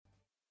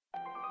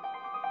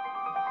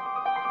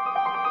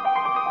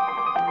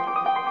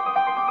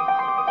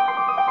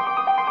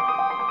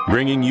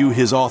bringing you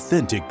his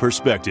authentic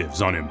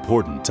perspectives on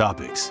important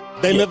topics.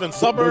 They live in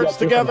suburbs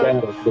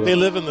together. They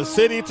live in the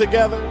city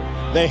together.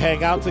 They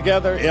hang out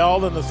together,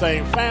 all in the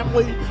same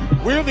family.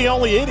 We're the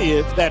only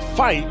idiots that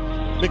fight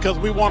because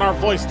we want our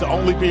voice to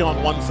only be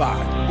on one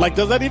side. Like,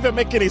 does that even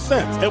make any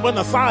sense? And when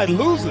the side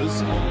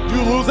loses,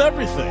 you lose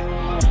everything.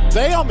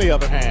 They, on the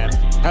other hand,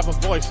 have a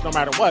voice no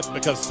matter what,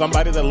 because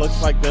somebody that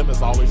looks like them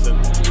is always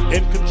in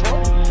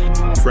control.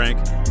 Frank,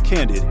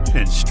 candid,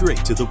 and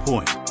straight to the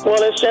point.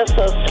 Well, it's just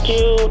a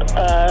skewed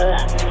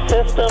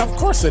system. Of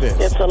course it is.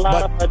 It's a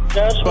lot of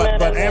judgment.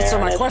 But answer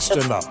my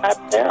question, though.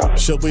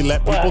 Should we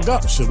let people go?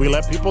 Should we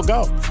let people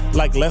go?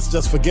 Like, let's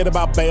just forget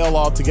about bail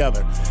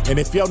altogether. And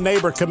if your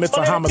neighbor commits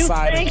a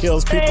homicide and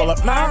kills people,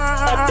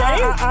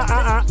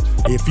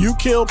 if you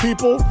kill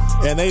people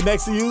and they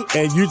next to you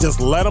and you just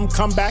let them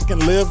come back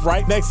and live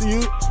right next to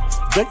you,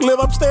 they can live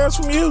upstairs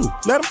from you.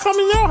 Let them come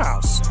in your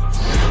house.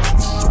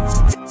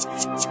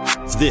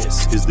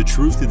 This is The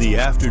Truth in the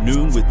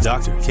Afternoon with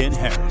Dr. Ken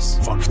Harris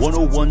on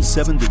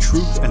 101.7 The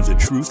Truth and The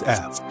Truth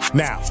app.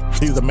 Now,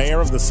 he's the mayor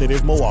of the city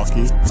of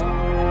Milwaukee.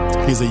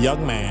 He's a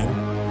young man.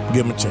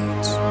 Give him a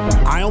chance.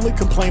 I only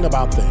complain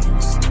about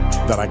things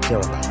that I care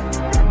about.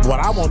 What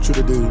I want you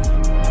to do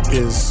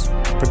is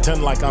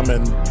pretend like I'm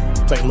in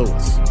St.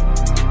 Louis.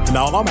 And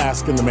all I'm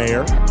asking the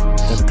mayor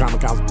and the Common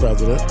Council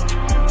president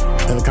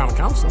and the Common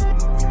Council,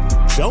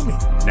 show me.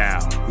 Now,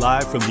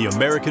 live from the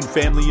American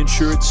Family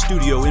Insurance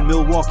Studio in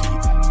Milwaukee,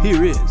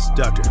 here is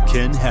Dr.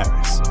 Ken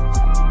Harris.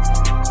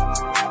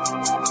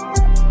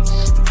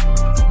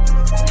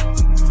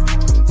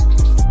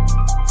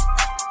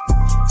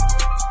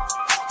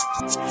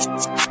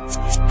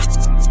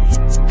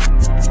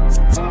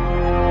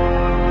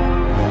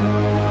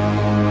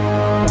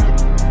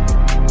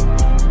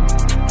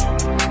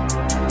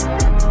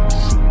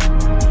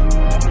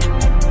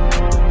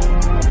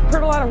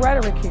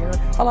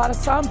 A lot of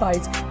sound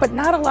bites, but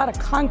not a lot of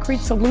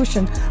concrete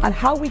solutions on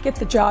how we get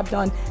the job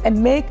done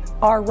and make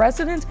our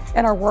residents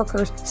and our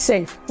workers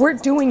safe. We're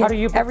doing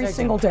it every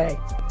single day.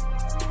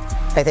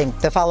 I think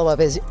the follow-up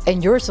is,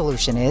 and your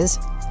solution is?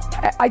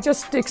 I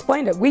just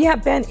explained it. We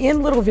have been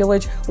in Little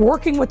Village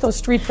working with those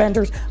street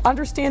vendors,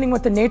 understanding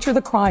what the nature of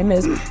the crime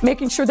is,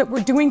 making sure that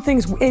we're doing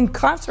things in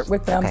concert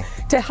with them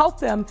to help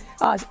them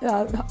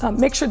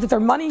make sure that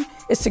their money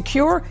is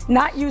secure,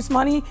 not use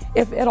money,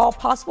 if at all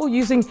possible,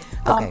 using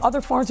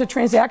other forms of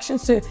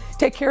transactions to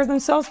take care of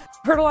themselves.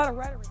 Heard a lot of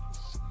rhetoric.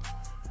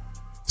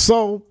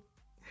 So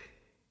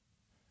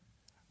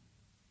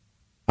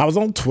I was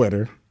on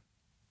Twitter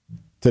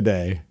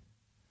today,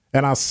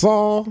 and I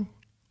saw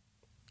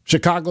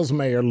Chicago's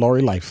mayor,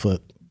 Lori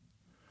Lightfoot,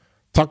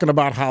 talking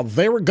about how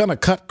they were going to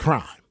cut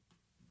crime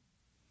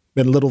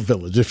in Little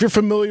Village. If you're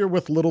familiar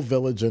with Little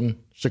Village in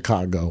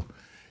Chicago,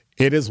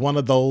 it is one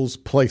of those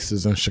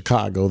places in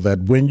Chicago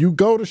that when you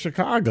go to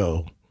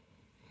Chicago,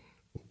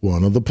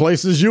 one of the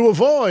places you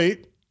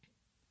avoid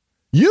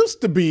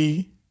used to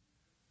be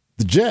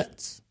the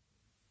Jets.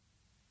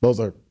 Those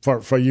are,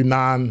 for you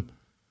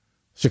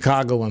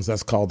non-Chicagoans,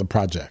 that's called the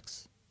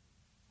projects.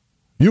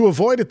 You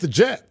avoided the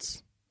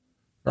Jets,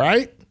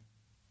 right?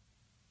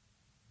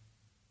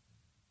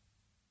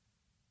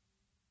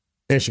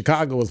 And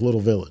Chicago is Little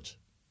Village.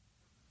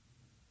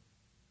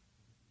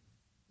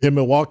 In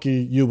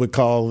Milwaukee, you would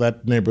call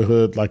that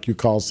neighborhood like you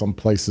call some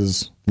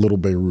places Little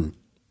Beirut.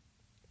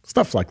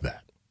 Stuff like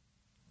that.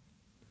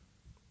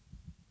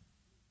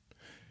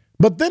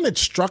 But then it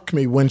struck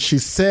me when she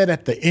said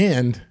at the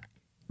end,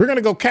 we're going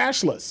to go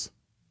cashless.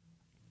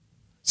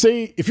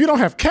 See, if you don't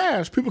have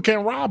cash, people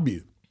can't rob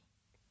you.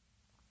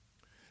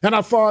 And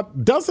I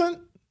thought, doesn't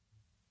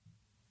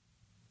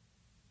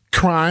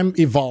crime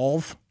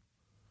evolve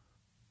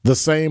the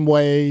same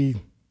way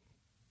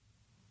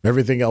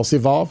everything else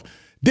evolved?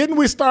 Didn't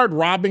we start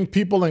robbing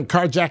people and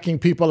carjacking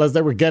people as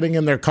they were getting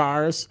in their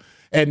cars?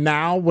 And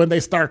now when they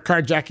start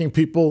carjacking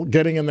people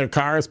getting in their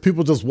cars,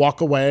 people just walk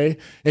away,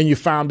 and you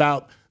found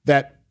out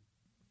that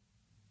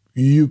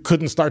you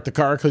couldn't start the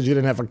car because you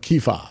didn't have a key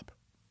fob.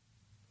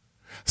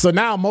 So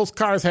now most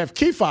cars have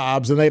key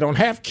fobs and they don't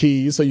have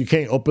keys, so you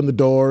can't open the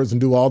doors and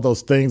do all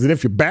those things. And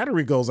if your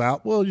battery goes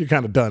out, well, you're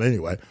kind of done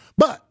anyway.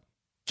 But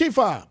key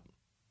fob,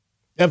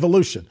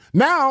 evolution.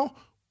 Now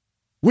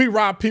we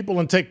rob people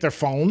and take their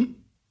phone.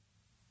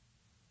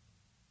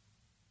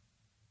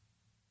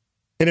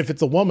 And if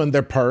it's a woman,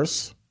 their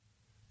purse.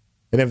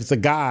 And if it's a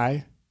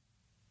guy,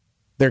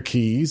 their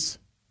keys,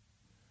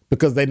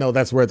 because they know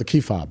that's where the key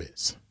fob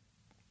is.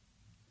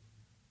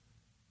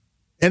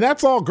 And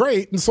that's all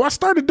great. And so I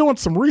started doing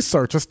some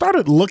research. I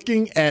started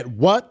looking at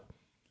what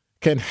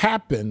can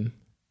happen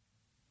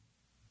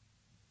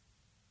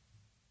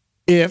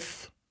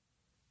if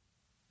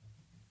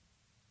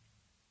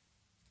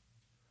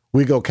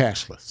we go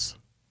cashless.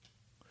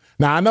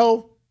 Now, I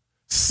know,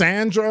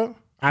 Sandra,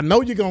 I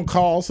know you're going to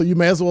call, so you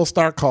may as well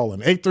start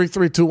calling.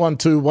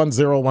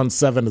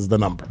 833-212-1017 is the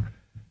number.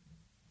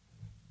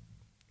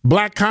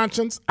 Black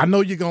Conscience, I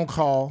know you're going to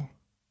call.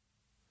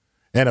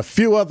 And a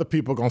few other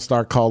people are going to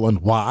start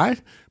calling. Why?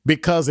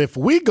 Because if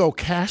we go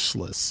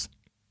cashless,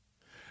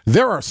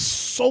 There are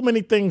so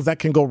many things that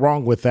can go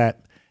wrong with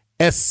that,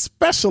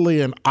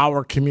 especially in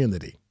our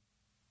community.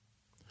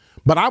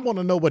 But I want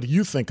to know what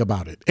you think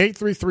about it.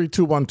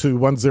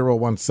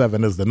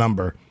 833-212-1017 is the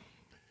number.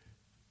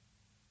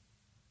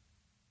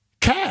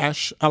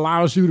 Cash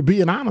allows you to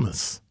be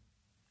anonymous.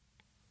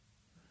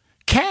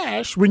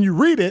 Cash, when you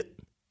read it,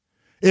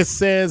 it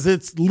says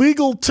it's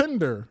legal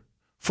tender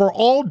for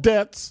all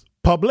debts,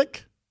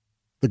 public,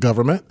 the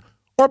government,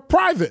 or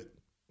private,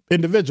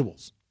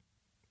 individuals.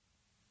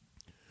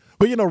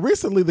 But,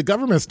 recently the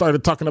government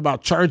started talking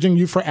about charging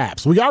you for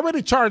apps. We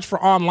already charge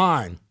for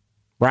online,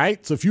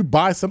 right? So if you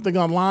buy something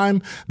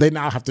online, they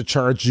now have to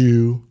charge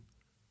you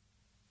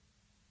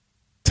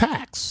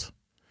tax.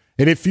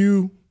 And if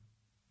you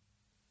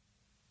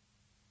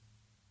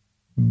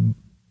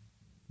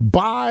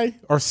buy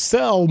or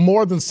sell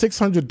more than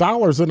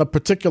 $600 in a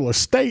particular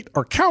state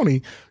or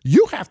county,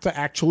 you have to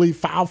actually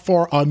file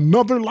for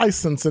another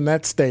license in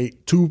that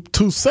state to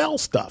sell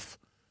stuff.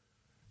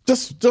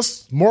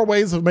 Just more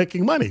ways of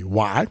making money.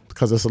 Why?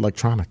 Because it's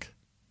electronic.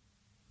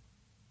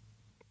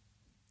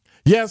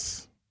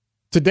 Yes,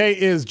 today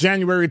is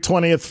January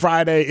 20th,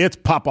 Friday. It's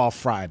Pop-Off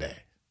Friday.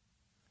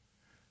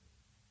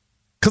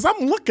 Because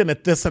I'm looking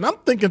at this and I'm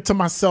thinking to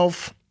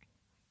myself,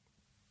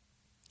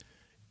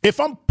 if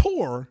I'm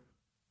poor,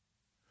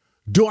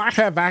 do I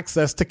have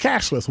access to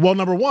cashless? Well,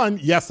 number one,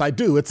 yes, I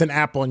do. It's an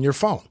app on your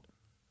phone.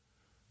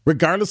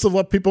 Regardless of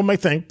what people may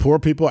think, poor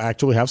people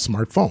actually have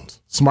smartphones.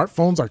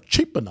 Smartphones are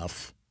cheap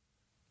enough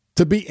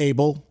to be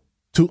able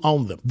to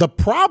own them. The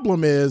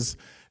problem is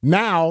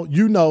now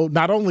you know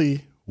not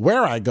only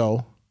where I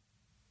go,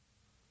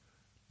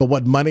 but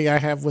what money I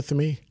have with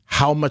me,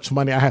 how much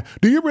money I have.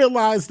 Do you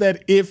realize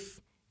that if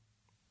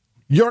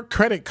your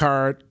credit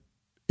card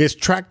is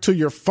tracked to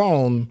your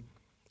phone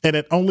and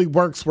it only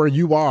works where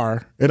you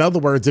are, in other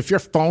words, if your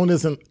phone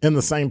isn't in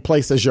the same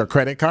place as your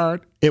credit card,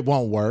 it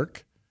won't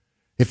work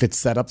if it's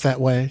set up that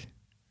way,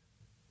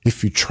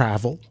 if you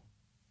travel.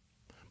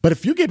 But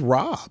if you get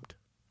robbed,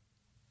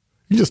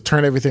 you just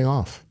turn everything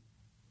off.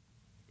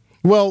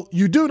 Well,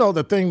 you do know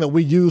the thing that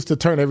we use to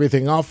turn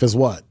everything off is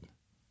what?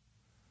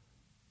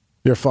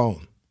 Your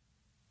phone.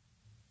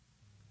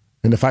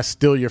 And if I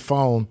steal your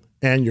phone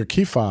and your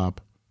key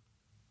fob,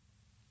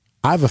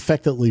 I've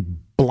effectively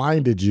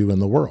blinded you in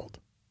the world.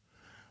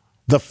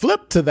 The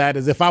flip to that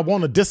is if I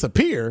want to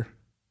disappear,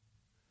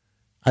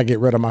 I get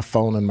rid of my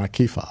phone and my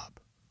key fob.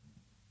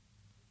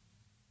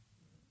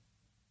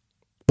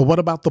 But what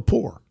about the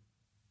poor?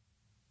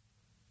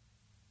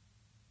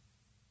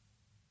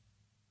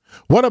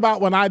 What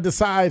about when I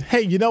decide,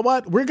 hey, you know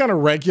what? We're going to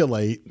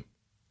regulate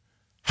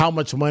how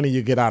much money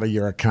you get out of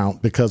your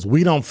account because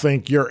we don't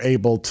think you're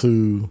able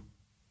to,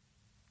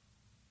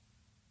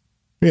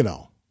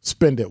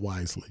 spend it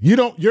wisely.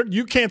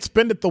 You can't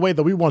spend it the way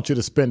that we want you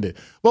to spend it.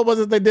 What was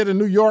it they did in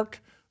New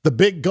York? The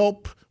big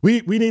gulp.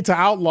 We need to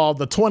outlaw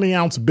the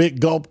 20-ounce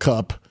big gulp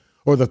cup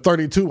or the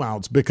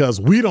 32-ounce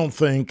because we don't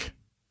think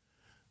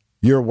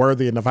you're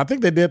worthy enough. I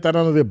think they did that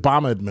under the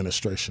Obama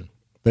administration.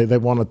 They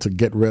wanted to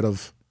get rid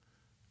of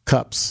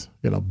cups,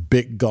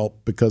 big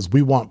gulp, because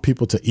we want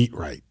people to eat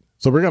right.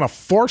 So we're going to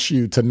force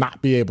you to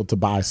not be able to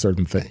buy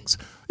certain things.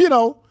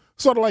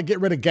 Sort of like get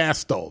rid of gas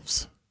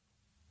stoves.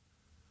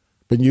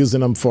 Been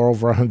using them for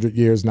over 100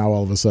 years. Now,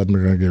 all of a sudden,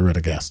 we're going to get rid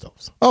of gas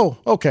stoves. Oh,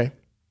 okay.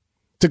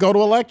 To go to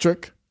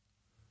electric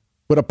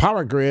with a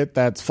power grid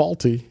that's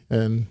faulty.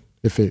 And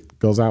if it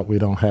goes out, we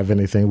don't have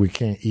anything. We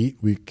can't eat.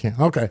 We can't.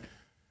 Okay.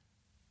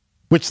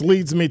 Which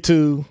leads me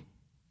to,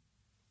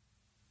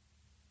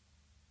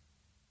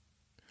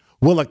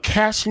 will a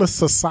cashless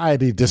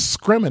society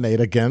discriminate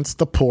against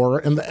the poor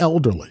and the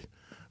elderly?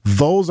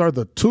 Those are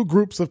the two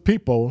groups of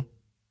people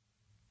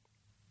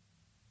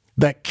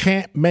that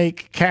can't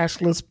make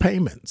cashless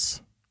payments,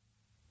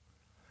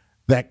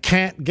 that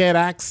can't get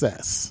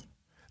access,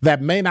 that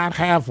may not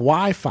have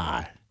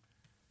Wi-Fi,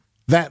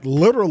 that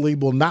literally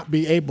will not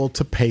be able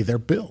to pay their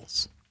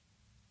bills.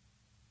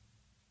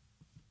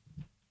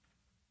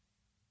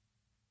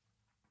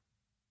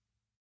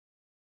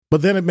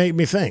 But then it made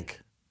me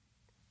think,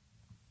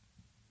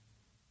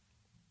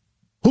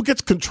 who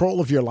gets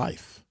control of your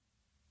life?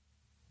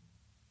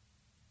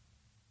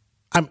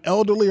 I'm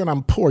elderly and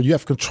I'm poor. You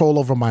have control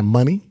over my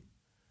money,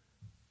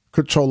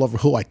 control over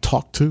who I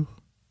talk to,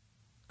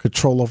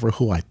 control over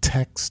who I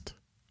text,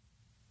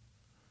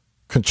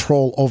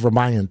 control over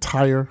my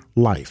entire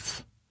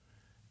life.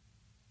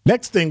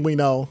 Next thing we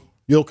know,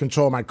 you'll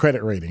control my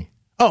credit rating.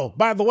 Oh,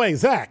 by the way,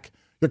 Zach,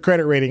 your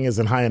credit rating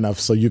isn't high enough,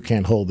 so you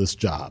can't hold this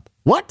job.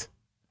 What?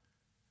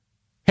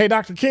 Hey,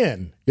 Dr.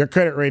 Ken, your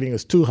credit rating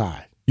is too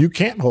high. You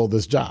can't hold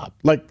this job.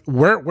 Like,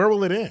 where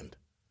will it end?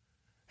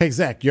 Hey,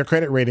 Zach, your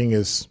credit rating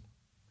is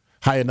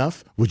high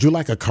enough. Would you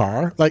like a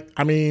car?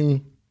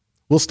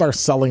 We'll start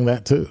selling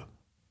that too.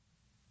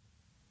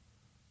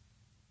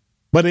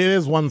 But it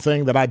is one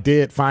thing that I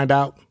did find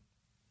out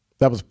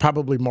that was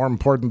probably more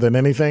important than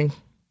anything,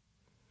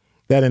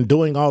 that in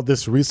doing all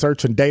this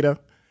research and data,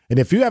 and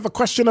if you have a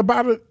question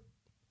about it,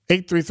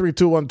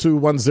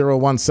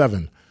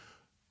 833-212-1017,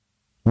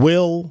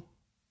 will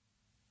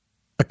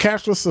a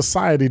cashless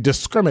society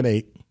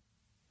discriminate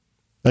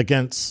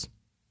against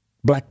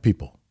black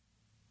people?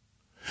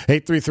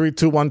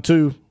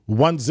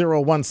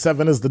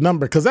 833-212-1017 is the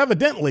number, because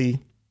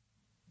evidently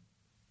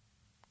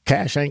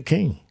cash ain't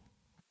king.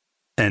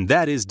 And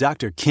that is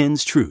Dr.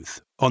 Ken's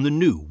Truth on the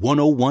new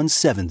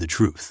 1017 The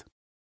Truth.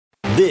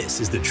 This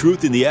is The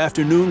Truth in the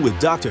Afternoon with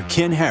Dr.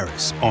 Ken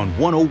Harris on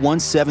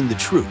 1017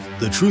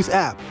 The Truth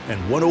app,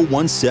 and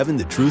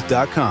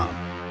 1017thetruth.com.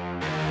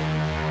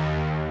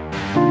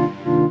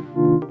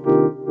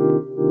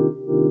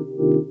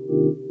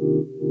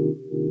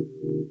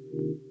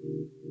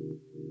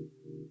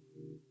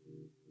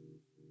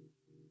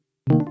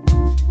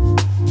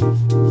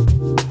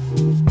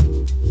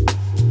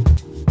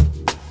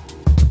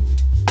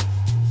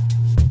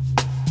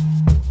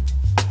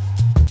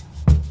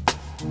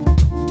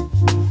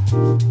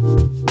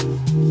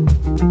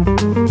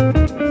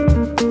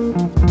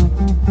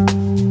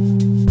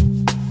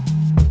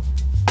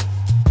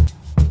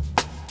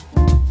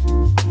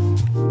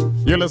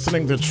 You're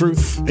listening to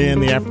Truth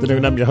in the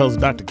Afternoon. I'm your host,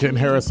 Dr. Ken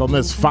Harris, on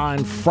this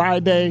fine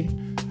Friday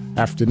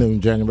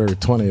afternoon, January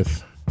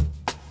 20th.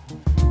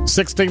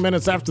 16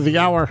 minutes after the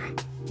hour,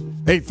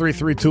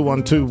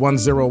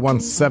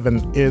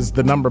 833-212-1017 is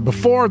the number.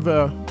 Before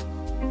the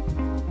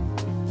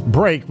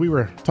break, we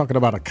were talking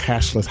about a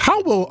cashless.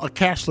 How will a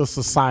cashless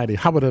society,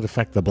 how would it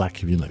affect the black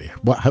community?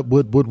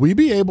 Would we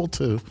be able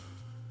to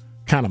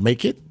kind of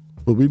make it?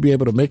 Would we be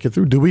able to make it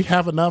through? Do we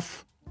have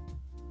enough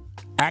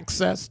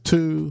access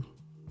to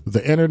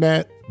the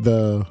internet,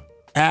 the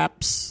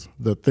apps,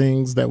 the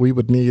things that we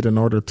would need in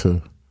order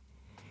to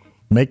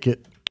make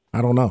it?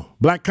 I don't know.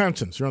 Black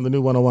Conscience, you're on the new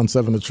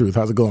 1017 The Truth.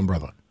 How's it going,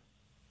 brother?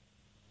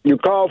 You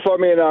called for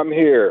me and I'm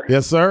here.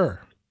 Yes, sir.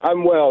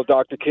 I'm well,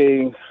 Dr.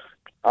 King.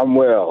 I'm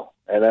well.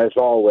 And as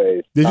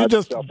always, did you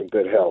just yourself in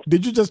good health.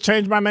 Did you just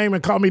change my name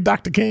and call me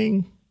Dr.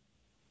 King?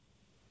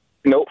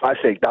 Nope, I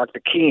say Dr.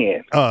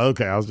 Ken. Oh,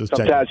 okay. I was just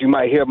Sometimes checking. you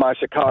might hear my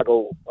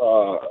Chicago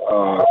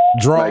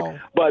draw.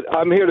 But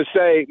I'm here to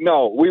say,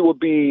 no, we will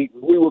be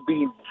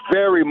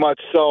very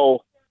much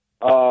so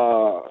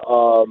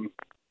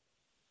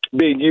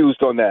being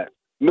used on that.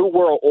 New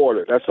World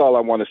Order. That's all I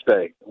want to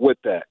say with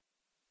that.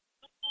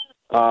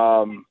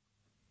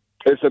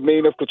 It's a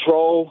mean of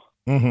control.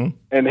 Mm-hmm.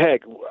 And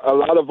heck, a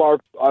lot of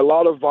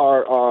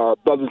our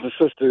brothers and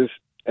sisters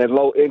and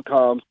low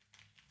incomes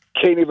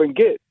can't even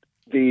get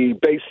the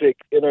basic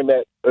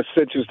internet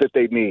essentials that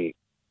they need.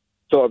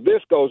 So if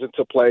this goes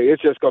into play,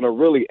 it's just going to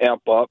really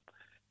amp up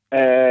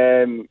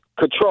and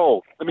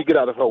control. Let me get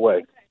out of her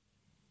way.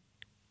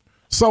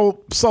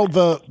 So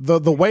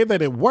the way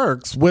that it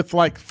works with,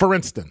 like, for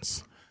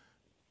instance,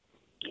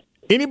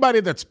 anybody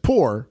that's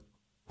poor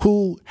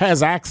who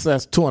has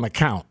access to an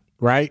account,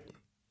 right,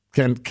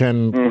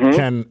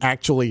 can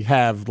actually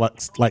have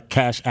like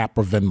Cash App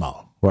or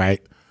Venmo,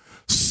 right?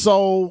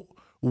 So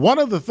one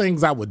of the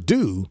things I would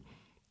do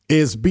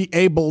is be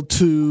able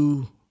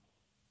to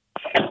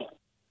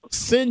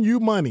send you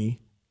money,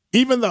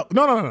 even though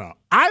no,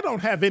 I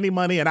don't have any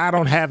money and I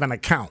don't have an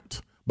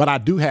account, but I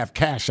do have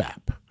Cash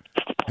App.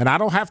 And I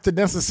don't have to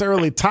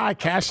necessarily tie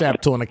Cash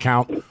App to an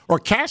account, or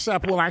Cash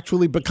App will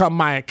actually become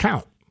my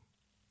account.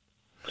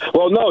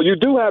 Well, no, you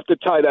do have to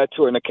tie that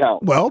to an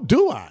account. Well,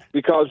 do I?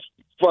 Because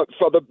for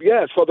the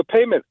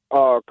payment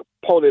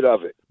component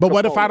of it. But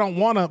what if I don't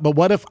want to? But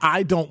what if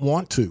I don't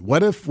want to?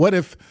 What if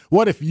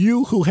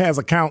you, who has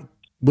account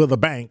with a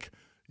bank,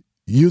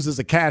 uses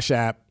a Cash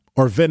App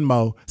or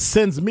Venmo,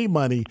 sends me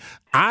money?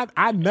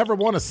 I never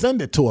want to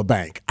send it to a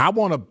bank. I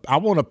want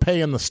to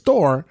pay in the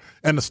store,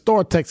 and the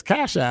store takes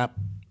Cash App.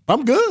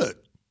 I'm good.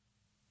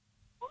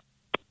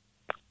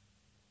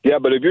 Yeah,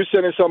 but if you're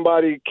sending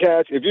somebody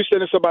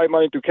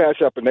money through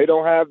Cash App and they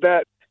don't have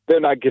that, they're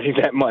not getting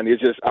that money.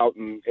 It's just out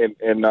in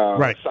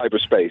right.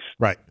 cyberspace.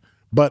 Right.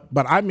 But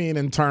I mean,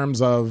 in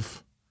terms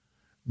of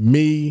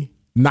me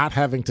not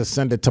having to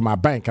send it to my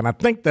bank, and I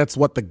think that's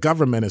what the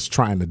government is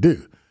trying to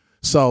do.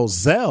 So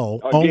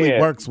Zelle only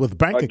works with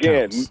bank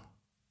accounts.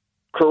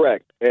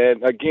 Correct.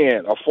 And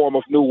again, a form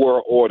of New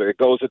World Order. It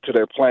goes into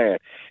their plan.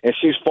 And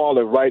she's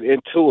fallen right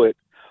into it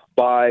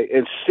by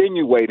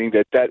insinuating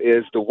that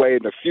is the way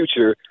in the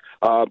future,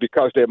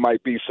 because there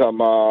might be some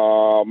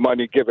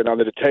money given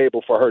under the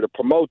table for her to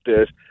promote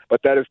this.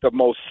 But that is the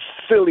most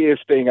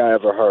silliest thing I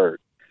ever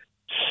heard,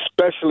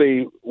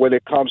 especially when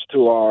it comes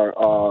to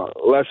our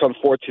less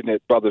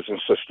unfortunate brothers and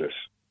sisters.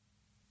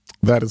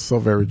 That is so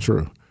very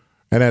true.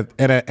 And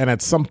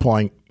at some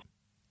point,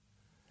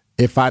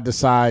 if I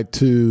decide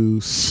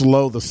to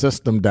slow the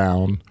system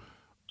down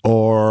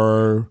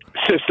or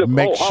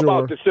make how sure,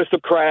 about the system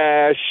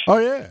crash? Oh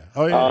yeah.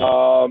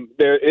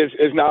 There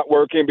is not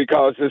working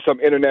because there's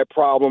some internet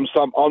problem,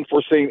 some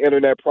unforeseen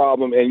internet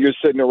problem, and you're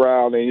sitting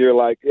around and you're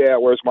like, yeah,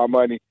 where's my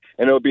money?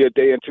 And it'll be a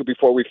day or two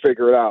before we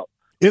figure it out.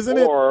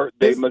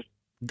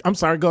 I'm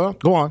sorry, go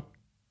on.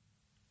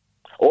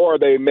 Or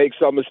they make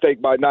some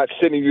mistake by not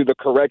sending you the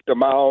correct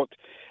amount,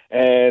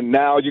 and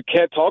now you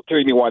can't talk to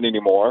anyone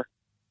anymore.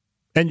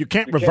 And you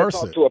can't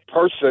reverse it. To a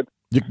person.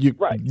 You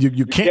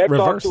can't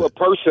reverse talk to a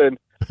person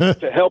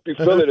to help you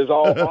fill it is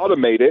all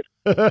automated.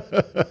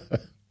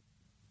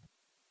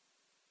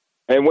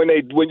 And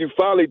when you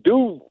finally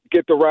do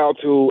get around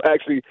to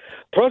actually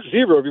press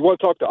zero, if you want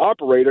to talk to the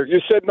operator,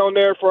 you're sitting on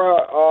there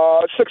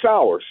for 6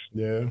 hours.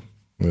 Yeah.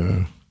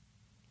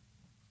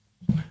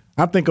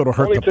 I think it'll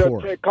hurt the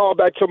poor. To call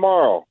back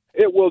tomorrow.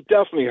 It will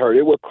definitely hurt.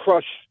 It will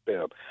crush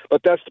them.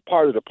 But that's the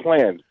part of the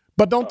plan.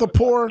 But don't the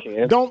poor,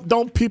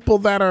 don't people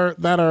that are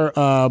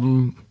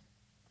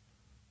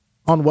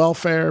on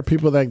welfare,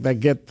 people that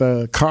get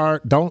the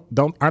card,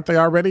 aren't they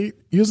already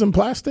using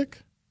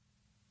plastic?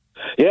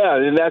 Yeah,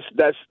 and that's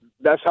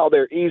how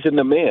they're easing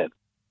them in.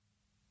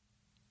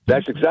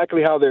 That's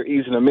exactly how they're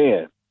easing them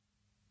in.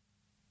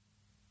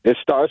 It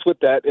starts with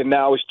that, and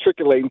now it's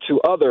trickling to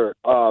other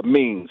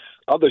means,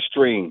 other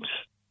streams.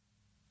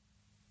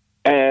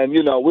 And,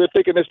 we're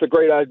thinking it's the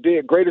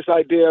greatest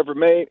idea ever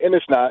made, and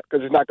it's not,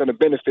 because it's not going to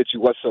benefit you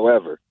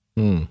whatsoever.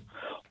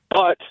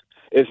 But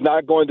that's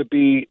not going to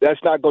be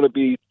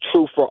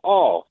true for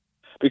all,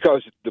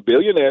 because the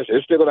billionaires,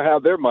 they're still going to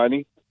have their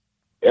money.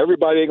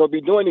 Everybody ain't going to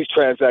be doing these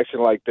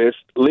transactions like this,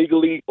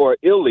 legally or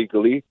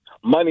illegally.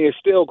 Money is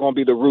still going to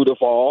be the root of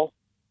all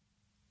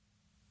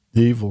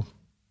evil.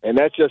 And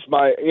that's just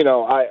my,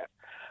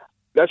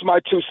 that's my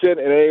 2 cents.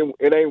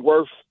 It ain't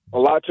worth a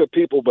lot to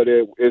people, but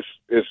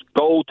it's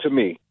gold to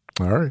me.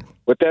 All right.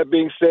 With that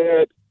being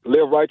said,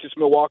 live righteous,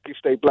 Milwaukee.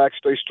 Stay black,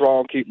 stay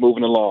strong. Keep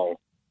moving along.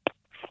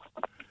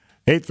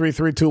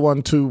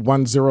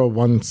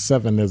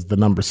 833-212-1017 is the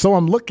number. So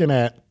I'm looking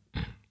at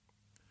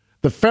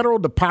the Federal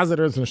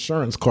Depositors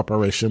Insurance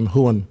Corporation,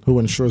 who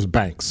insures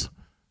banks,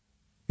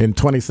 in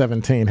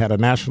 2017 had a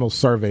national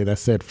survey that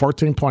said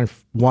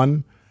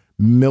 14.1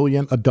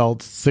 million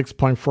adults,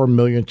 6.4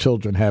 million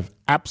children have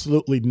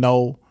absolutely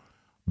no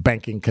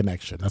banking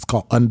connection. That's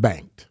called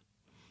unbanked.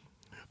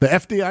 The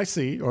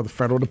FDIC, or the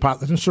Federal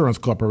Deposit Insurance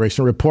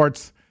Corporation,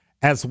 reports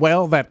as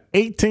well that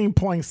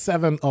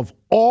 18.7 of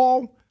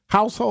all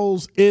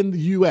households in the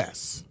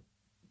U.S.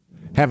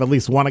 have at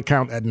least one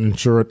account at an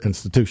insured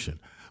institution,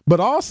 but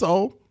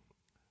also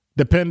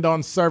depend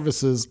on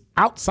services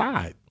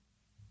outside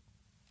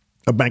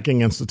a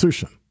banking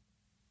institution,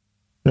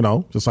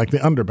 just like the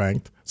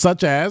underbanked,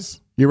 such as,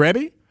 you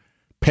ready?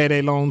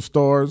 Payday loan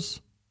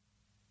stores,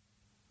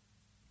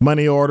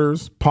 money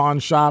orders, pawn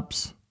shop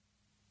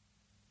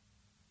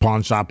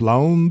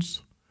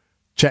loans,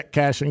 check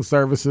cashing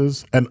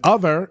services, and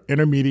other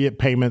intermediate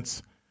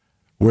payments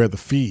where the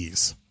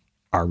fees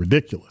are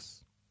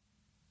ridiculous.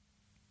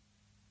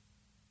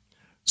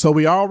 So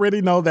we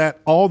already know that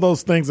all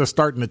those things are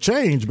starting to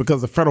change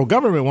because the federal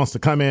government wants to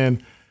come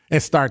in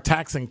and start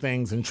taxing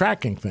things and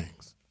tracking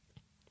things.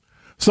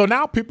 So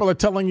now people are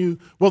telling you,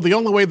 well, the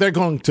only way they're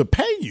going to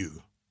pay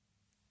you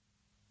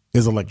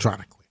is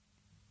electronically.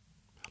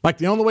 Like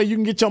the only way you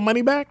can get your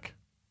money back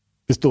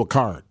is through a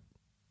card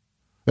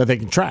that they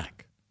can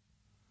track,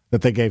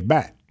 that they gave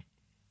back.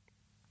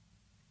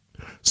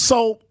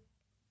 So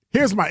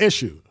here's my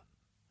issue.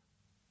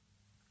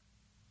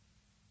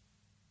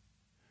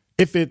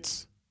 If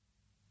it's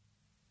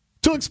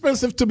too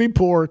expensive to be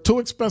poor, too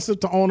expensive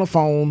to own a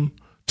phone,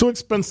 too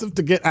expensive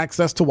to get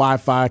access to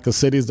Wi-Fi because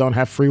cities don't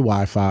have free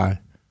Wi-Fi,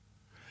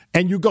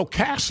 and you go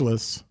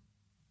cashless,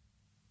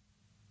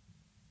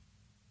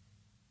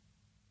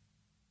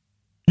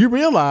 you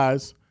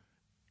realize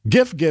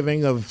gift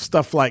giving of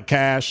stuff like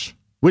cash,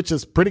 which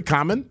is pretty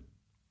common,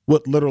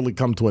 would literally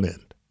come to an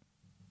end.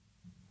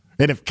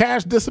 And if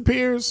cash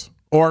disappears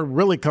or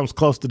really comes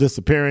close to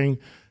disappearing,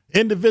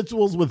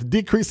 individuals with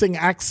decreasing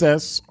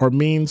access or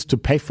means to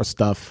pay for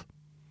stuff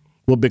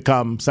will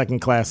become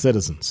second-class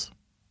citizens.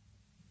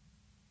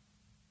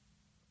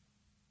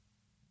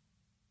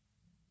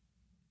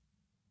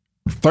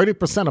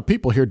 %30 of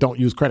people here don't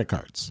use credit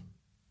cards.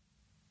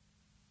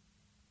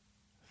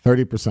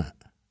 30%.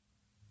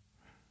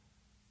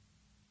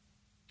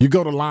 You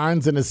go to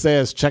lines and it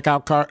says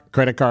checkout card,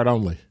 credit card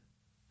only.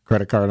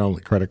 Credit card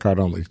only, credit card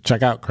only.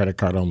 Checkout, credit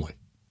card only.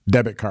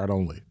 Debit card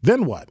only.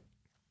 Then what?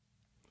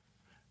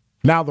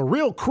 Now, the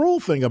real cruel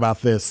thing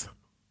about this,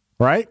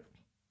 right?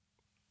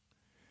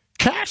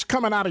 Cash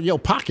coming out of your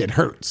pocket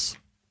hurts.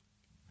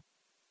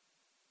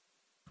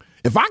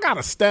 If I got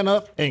to stand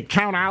up and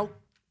count out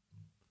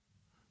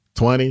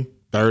 20,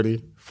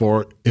 30,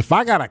 40, if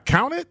I got to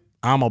count it,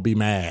 I'm going to be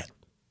mad.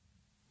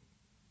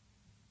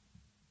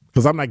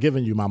 Because I'm not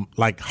giving you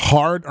my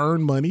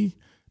hard-earned money.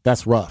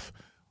 That's rough.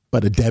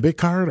 But a debit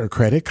card or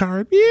credit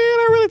card, yeah, I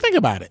don't really think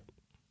about it.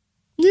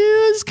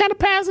 Yeah, just kind of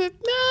pass it.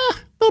 Nah,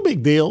 no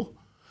big deal.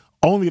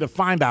 Only to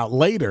find out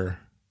later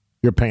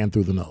you're paying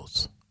through the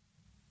nose.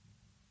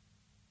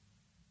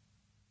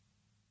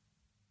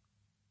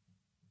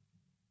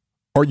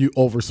 Or you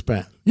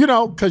overspent.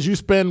 Because you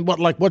spend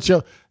what's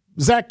your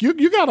Zach,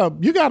 you got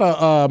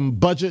a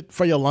budget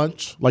for your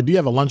lunch? Like, do you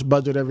have a lunch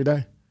budget every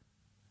day?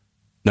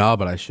 No,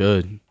 but I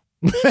should.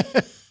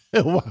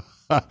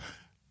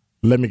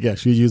 Let me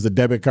guess. You use a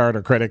debit card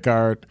or credit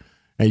card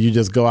and you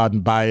just go out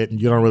and buy it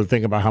and you don't really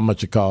think about how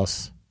much it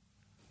costs.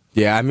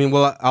 Yeah, I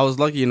was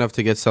lucky enough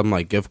to get some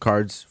gift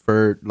cards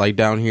for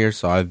down here,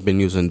 so I've been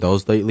using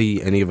those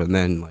lately, and even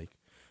then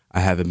I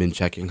haven't been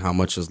checking how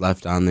much is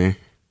left on there.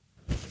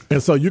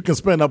 And so you can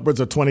spend upwards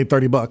of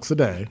 $20-$30 a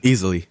day.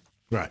 Easily.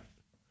 Right.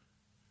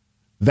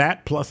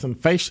 That plus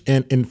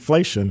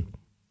inflation,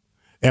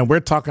 and we're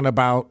talking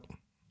about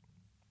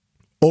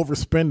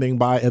overspending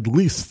by at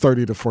least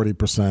 30 to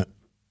 40%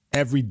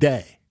 every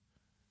day.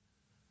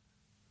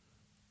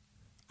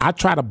 I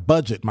try to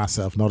budget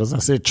myself. Notice I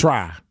said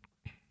try.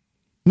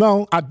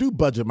 No, I do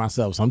budget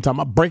myself. Sometimes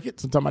I break it,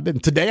 sometimes I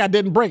didn't. Today I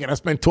didn't break it. I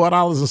spent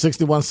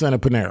 $12.61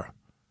 at Panera.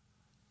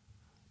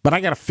 But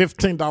I got a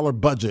 $15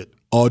 budget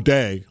a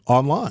day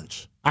on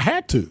lunch. I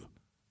had to.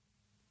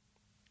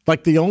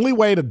 Like, the only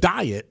way to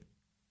diet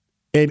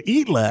and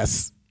eat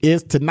less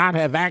is to not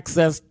have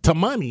access to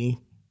money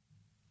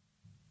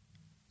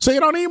so you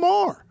don't eat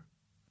more.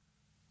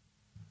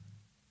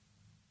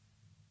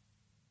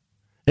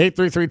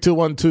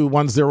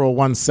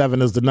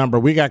 833-212-1017 is the number.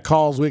 We got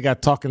calls, we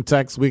got talking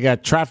text, we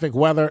got traffic,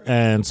 weather,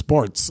 and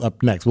sports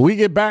up next. When we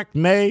get back,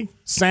 Nay,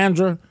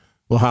 Sandra,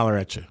 we'll holler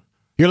at you.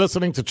 You're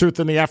listening to Truth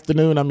in the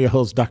Afternoon. I'm your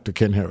host, Dr.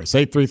 Ken Harris.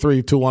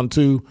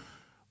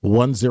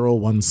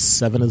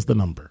 833-212-1017 is the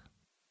number.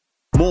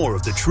 More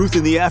of the Truth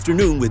in the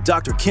Afternoon with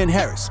Dr. Ken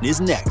Harris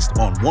is next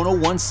on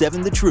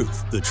 1017 The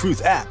Truth, The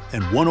Truth app,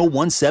 and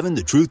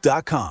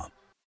 1017thetruth.com.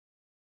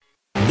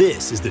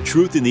 This is the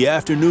Truth in the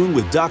Afternoon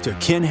with Dr.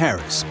 Ken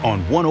Harris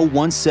on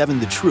 1017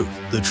 The Truth,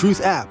 The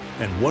Truth app,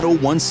 and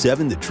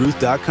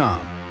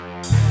 1017thetruth.com.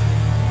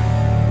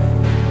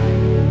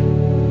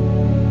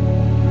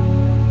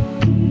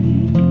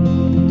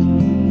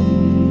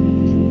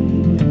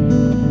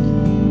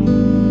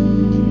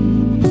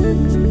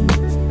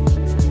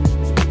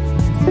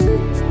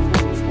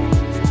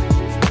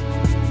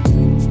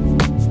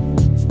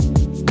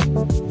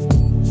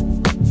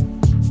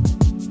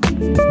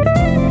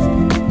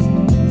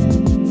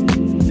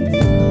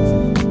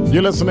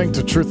 You're listening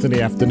to Truth in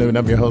the Afternoon.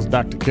 I'm your host,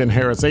 Dr. Ken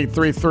Harris.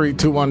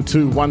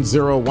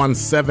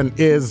 833-212-1017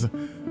 is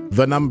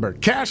the number.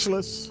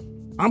 Cashless.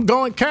 I'm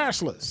going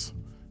cashless.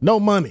 No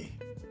money.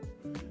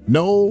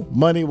 No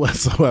money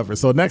whatsoever.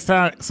 So next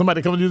time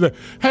somebody comes to you and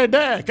says, hey,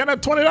 Dad, can I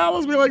have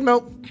 $20? Be like,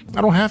 nope,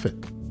 I don't have it.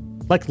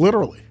 Like,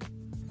 literally.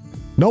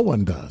 No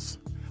one does.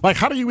 Like,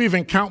 how do you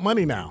even count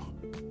money now?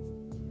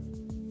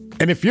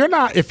 And if you're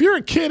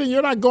a kid and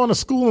you're not going to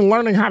school and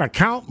learning how to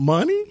count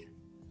money,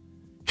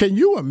 can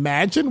you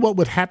imagine what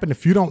would happen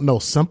if you don't know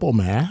simple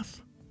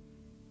math?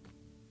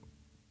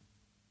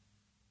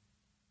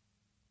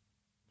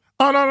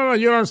 Oh, no,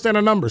 you don't understand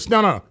the numbers.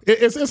 No.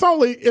 It's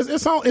only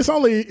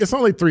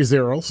 3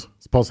 zeros.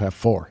 It's supposed to have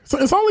 4. So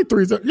it's only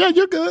 3 zeros. Yeah,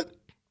 you're good.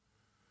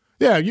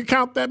 Yeah, you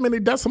count that many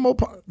decimal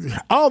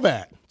all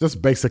that.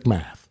 Just basic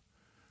math.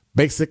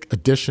 Basic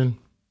addition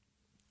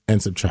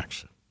and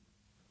subtraction.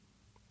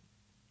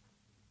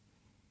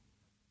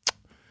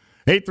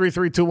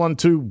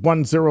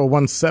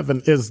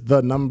 833-212-1017 is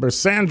the number.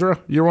 Sandra,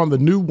 you're on the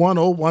new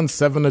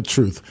 1017 The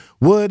Truth.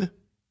 Would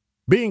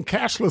being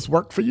cashless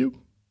work for you?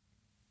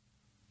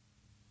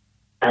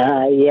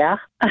 Yeah.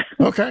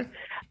 Okay.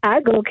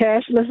 I go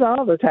cashless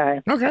all the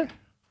time. Okay.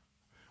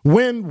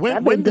 When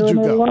did you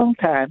go? A long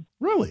time.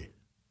 Really?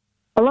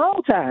 A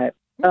long time.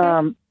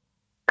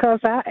 Because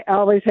I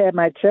always had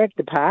my check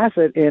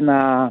deposit in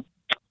my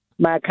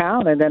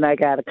account, and then I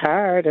got a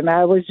card, and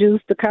I always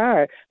used the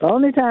card. The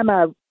only time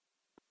I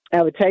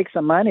would take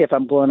some money if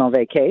I'm going on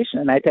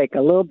vacation. I take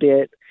a little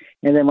bit,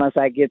 and then once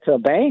I get to a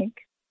bank,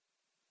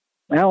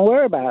 I don't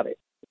worry about it.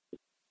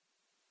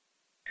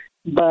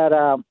 But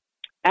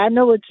I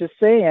know what you're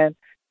saying,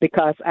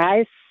 because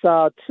I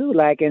saw, too,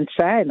 like in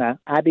China,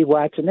 I be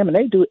watching them, and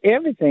they do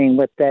everything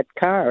with that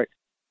card.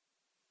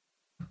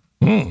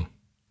 You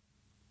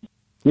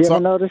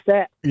ever notice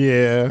that?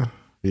 Yeah.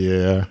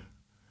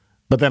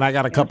 But then I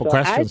got a couple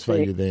questions for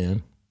you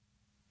then.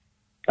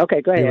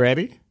 Okay, go ahead. You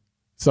ready?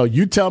 So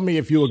you tell me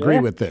if you agree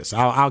Sure. with this.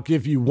 I'll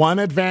give you one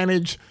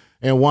advantage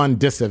and one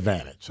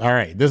disadvantage. All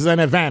right. This is an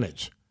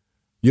advantage.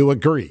 You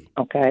agree.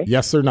 Okay.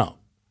 Yes or no?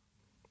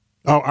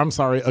 Oh, I'm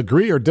sorry.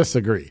 Agree or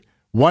disagree?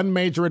 One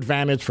major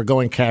advantage for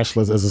going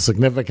cashless is a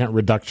significant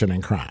reduction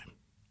in crime.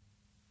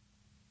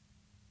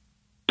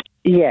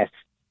 Yes.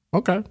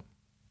 Okay.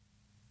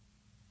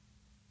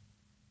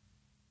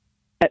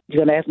 You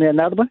going to ask me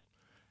another one?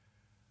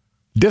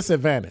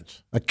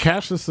 Disadvantage. A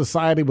cashless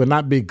society would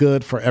not be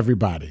good for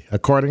everybody.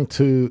 According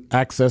to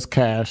Access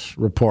Cash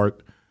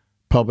report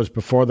published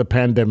before the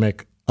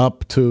pandemic,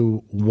 up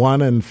to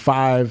 1 in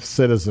 5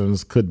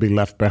 citizens could be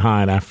left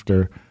behind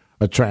after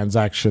a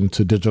transaction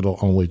to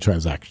digital-only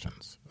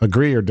transactions.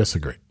 Agree or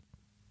disagree?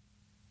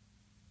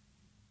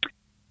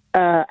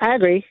 I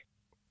agree.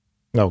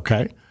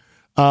 Okay.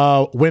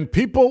 When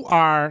people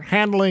are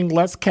handling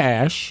less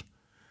cash,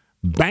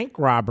 bank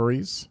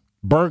robberies,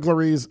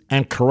 burglaries,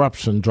 and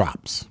corruption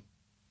drops.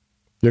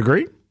 You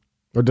agree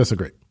or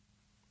disagree?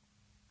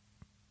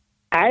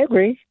 I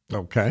agree.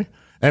 Okay.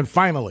 And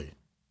finally,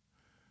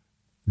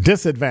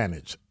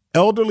 disadvantage.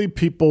 Elderly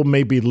people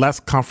may be less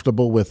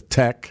comfortable with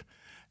tech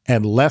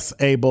and less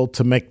able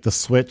to make the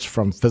switch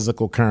from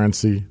physical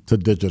currency to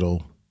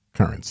digital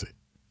currency.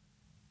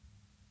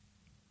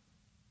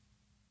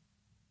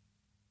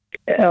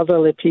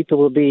 elderly people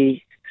will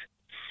be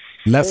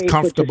less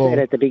comfortable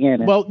at the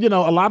beginning. Well,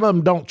 a lot of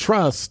them don't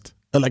trust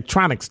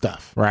electronic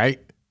stuff, right?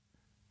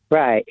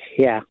 Right.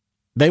 Yeah.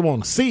 They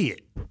want to see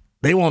it.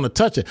 They want to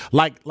touch it.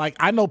 Like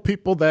I know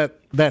people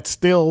that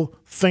still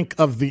think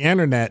of the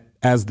internet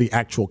as the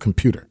actual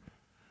computer.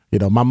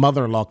 My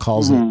mother-in-law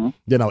calls it,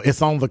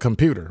 it's on the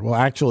computer. Well,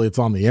 actually, it's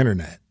on the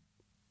internet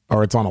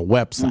or it's on a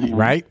website,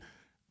 right?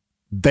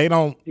 They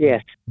don't.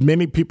 Yes.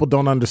 Many people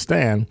don't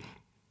understand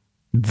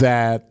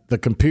that the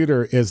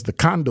computer is the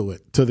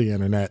conduit to the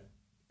internet.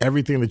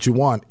 Everything that you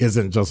want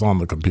isn't just on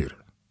the computer.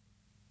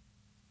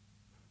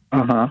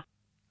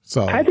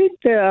 So I think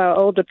the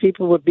older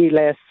people would be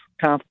less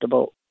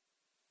comfortable.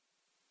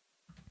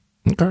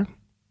 Okay.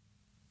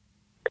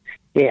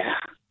 Yeah.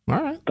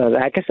 All right. But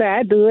like I say,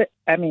 I do it.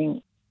 I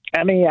mean,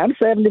 I'm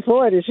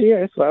 74 this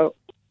year, so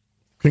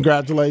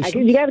congratulations.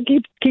 You got to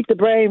keep the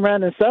brain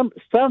running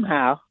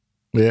somehow.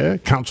 Yeah,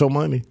 count your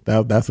money.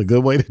 That's a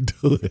good way to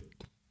do it.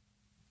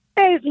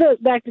 Hey,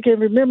 look, Dr. Kim,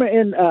 remember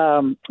in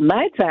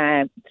my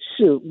time,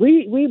 shoot,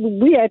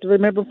 we had to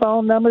remember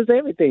phone numbers,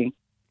 everything.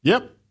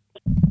 Yep,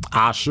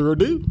 I sure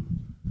do.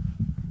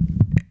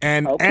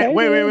 And okay,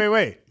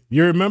 wait.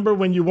 You remember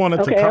when you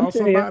wanted to call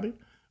somebody?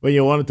 When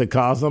you wanted to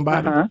call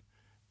somebody?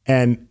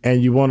 And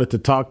you wanted to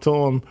talk to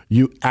them,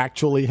 you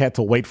actually had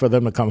to wait for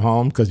them to come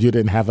home because you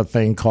didn't have a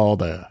thing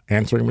called an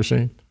answering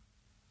machine?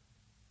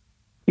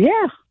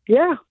 Yeah.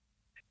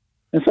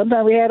 And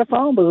sometimes we had a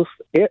phone booth.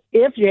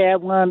 If you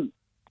had one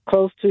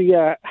close to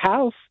your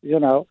house,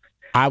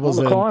 I was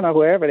on the corner,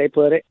 wherever they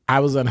put it. I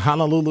was in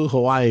Honolulu,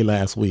 Hawaii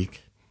last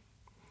week.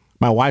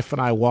 My wife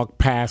and I walked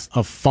past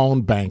a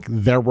phone bank.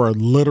 There were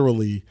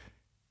literally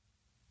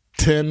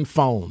 10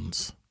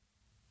 phones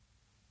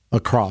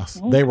across.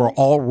 Okay. They were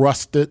all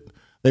rusted.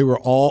 They were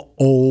all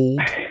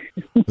old.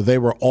 They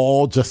were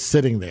all just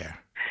sitting there.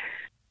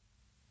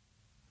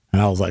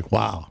 And I was like,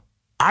 wow,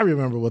 I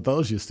remember what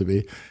those used to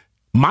be.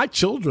 My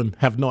children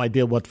have no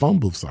idea what phone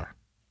booths are.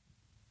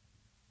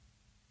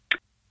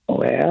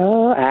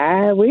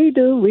 Well, we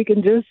do. We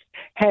can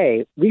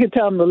we can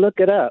tell them to look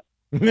it up.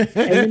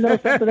 And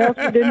something else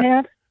we didn't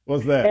have?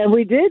 What's that? And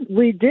we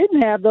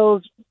didn't have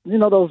those,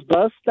 those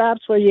bus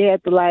stops where you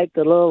had to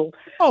the little.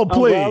 Oh,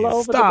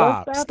 please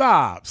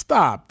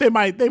stop! They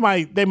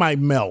might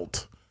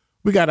melt.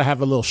 We got to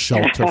have a little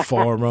shelter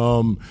for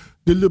them.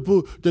 The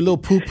little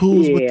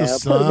poo-poos with the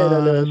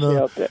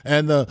sun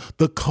and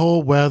the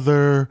cold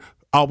weather.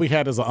 All we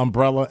had is an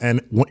umbrella,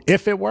 and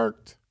if it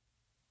worked,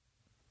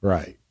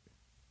 right.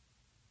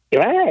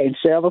 Right, and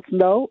shovel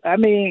snow.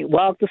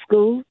 Walk to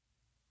school.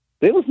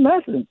 It was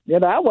nothing.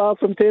 I walked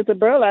from 10th and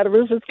Burleigh to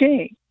Rufus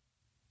King.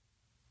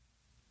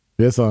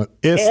 It's really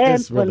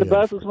when the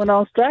buses went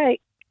on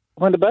strike,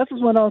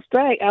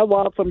 I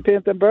walked from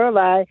 10th and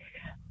Burleigh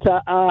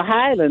to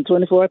Highland,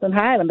 24th and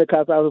Highland,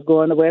 because I was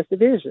going to West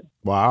Division.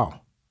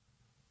 Wow.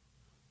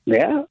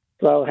 Yeah.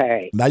 So,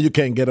 hey. Now you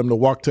can't get them to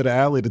walk to the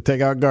alley to take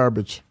out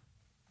garbage.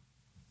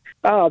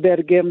 Oh, I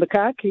better give them the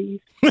car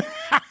keys.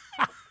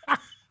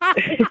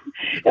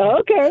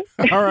 Okay.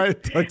 All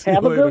right.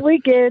 Have a good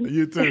weekend.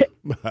 You too.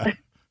 Bye.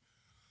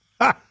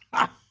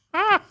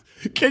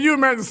 Can you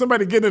imagine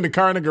somebody getting in the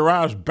car in the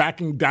garage,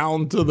 backing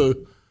down to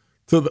the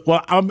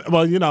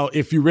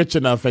if you're rich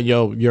enough and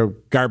your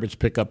garbage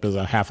pickup is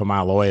a half a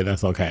mile away,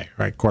 that's okay,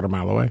 right? Quarter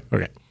mile away,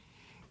 okay.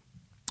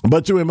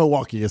 But you in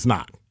Milwaukee, it's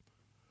not.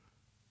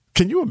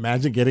 Can you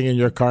imagine getting in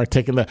your car,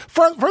 taking that?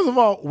 First of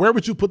all, where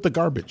would you put the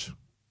garbage?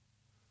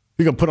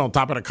 You can put it on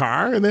top of the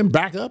car and then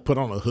back up, put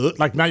on a hood.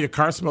 Like now your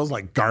car smells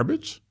like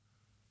garbage?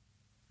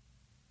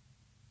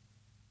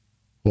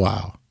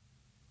 Wow.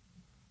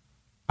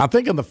 I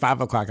think in the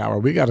 5 o'clock hour,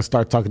 we got to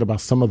start talking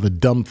about some of the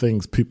dumb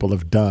things people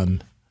have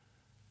done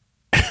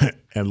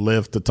and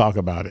lived to talk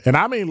about it. And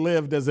I mean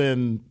lived as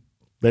in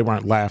they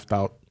weren't laughed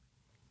out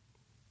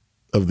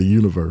of the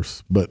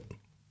universe, but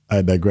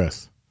I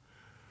digress.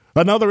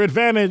 Another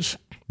advantage,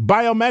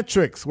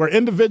 biometrics, where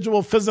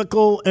individual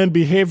physical and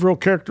behavioral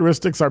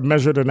characteristics are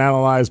measured and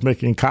analyzed,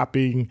 making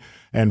copying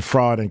and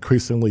fraud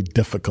increasingly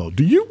difficult.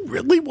 Do you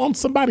really want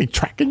somebody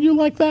tracking you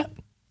like that?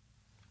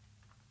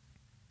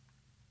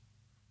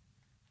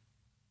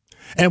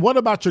 And what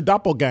about your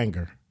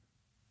doppelganger?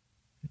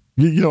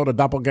 You know what a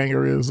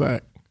doppelganger is,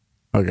 Zach?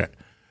 Okay.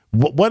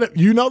 What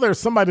there's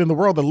somebody in the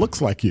world that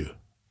looks like you.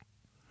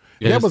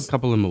 Yeah, there was a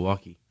couple in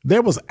Milwaukee.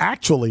 There was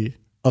actually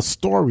a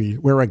story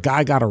where a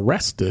guy got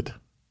arrested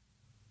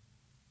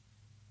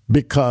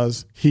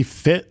because he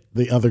fit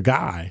the other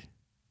guy,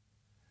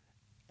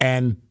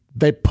 and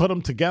they put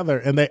them together,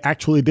 and they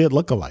actually did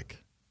look alike,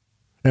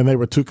 and they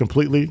were two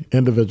completely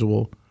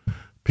individual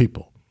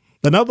people.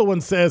 Another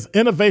one says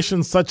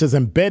innovations such as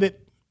embedded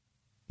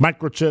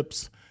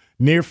microchips,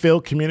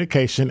 near-field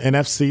communication,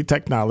 NFC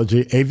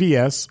technology,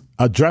 AVS,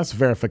 address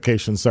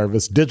verification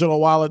service, digital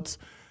wallets,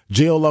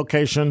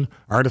 geolocation,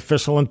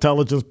 artificial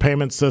intelligence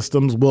payment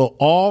systems will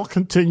all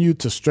continue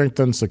to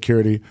strengthen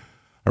security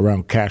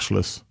around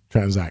cashless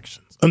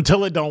transactions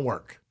until it don't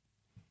work.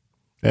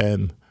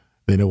 And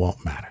then it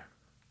won't matter.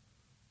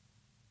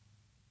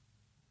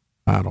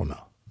 I don't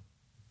know.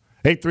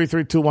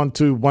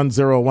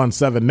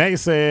 833-212-1017. Nay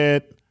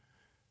said,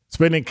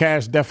 spending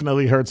cash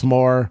definitely hurts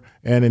more.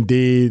 And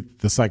indeed,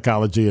 the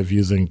psychology of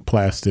using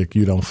plastic,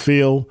 you don't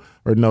feel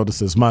or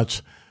notice as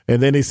much.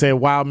 And then he said,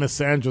 wow, Miss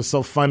Sandra's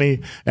so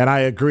funny. And I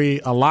agree.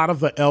 A lot of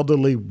the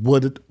elderly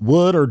would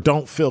or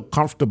don't feel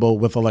comfortable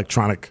with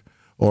electronic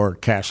or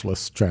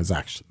cashless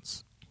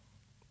transactions.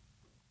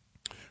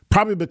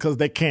 Probably because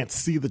they can't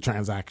see the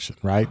transaction,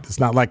 right? It's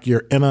not like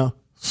you're in a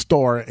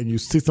store and you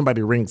see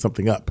somebody ring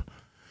something up.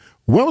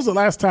 When was the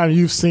last time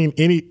you've seen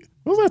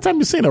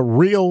a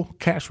real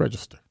cash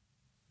register?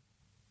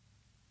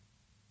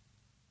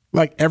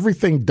 Like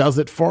everything does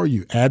it for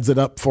you, adds it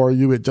up for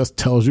you. It just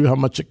tells you how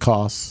much it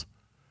costs.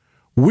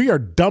 We are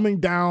dumbing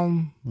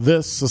down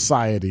this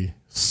society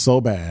so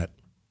bad.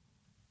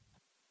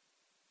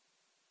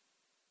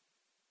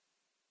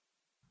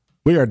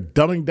 We are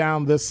dumbing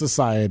down this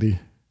society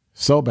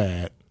so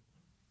bad.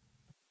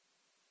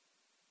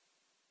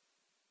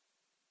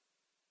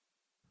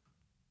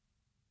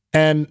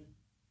 And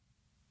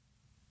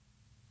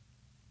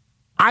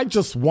I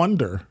just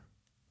wonder,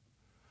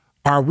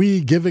 are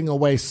we giving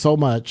away so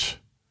much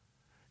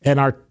in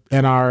our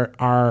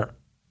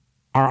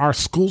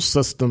school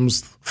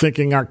systems,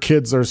 thinking our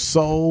kids are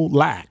so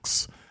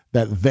lax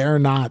that they're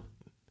not,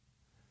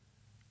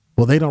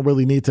 well, they don't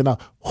really need to know.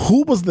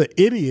 Who was the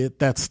idiot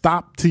that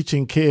stopped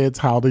teaching kids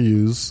how to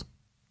use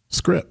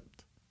script?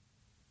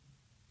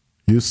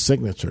 Use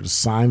signature to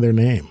sign their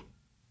name.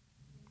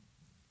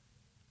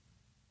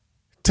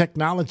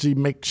 Technology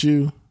makes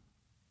you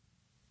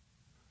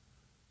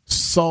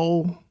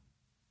so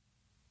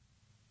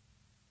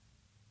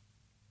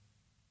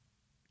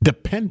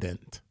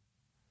dependent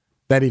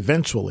that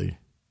eventually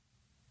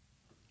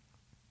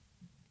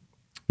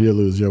you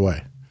lose your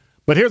way.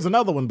 But here's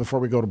another one before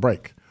we go to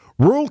break.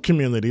 Rural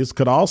communities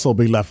could also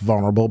be left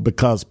vulnerable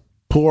because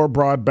poor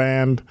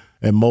broadband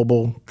and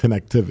mobile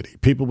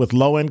connectivity. People with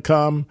low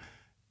income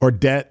or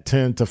debt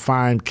tend to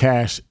find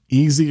cash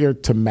easier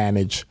to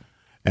manage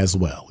as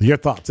well. Your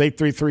thoughts,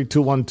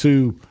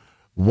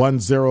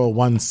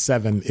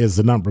 833-212-1017 is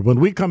the number. When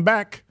we come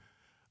back,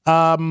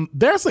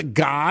 there's a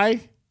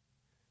guy,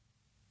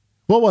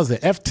 what was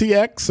it,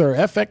 FTX or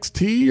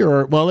FXT?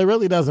 Or, well, it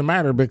really doesn't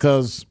matter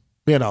because,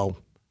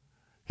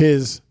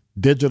 his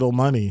digital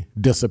money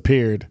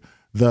disappeared.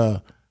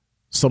 So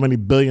many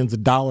billions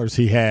of dollars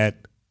he had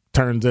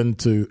turns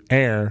into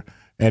air,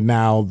 and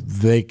now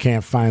they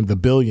can't find the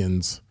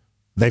billions.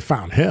 They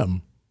found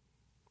him,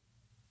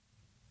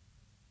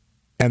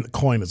 and the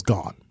coin is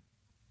gone.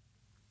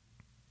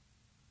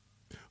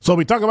 So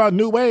we talk about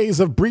new ways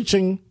of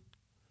breaching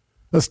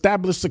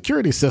established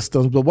security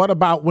systems, but what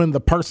about when the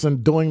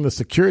person doing the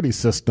security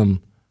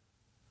system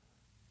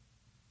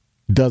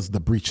does the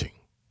breaching?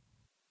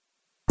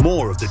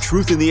 More of The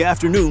Truth in the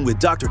Afternoon with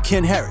Dr.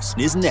 Ken Harris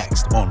is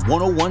next on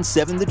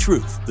 1017 The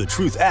Truth, The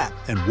Truth app,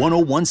 and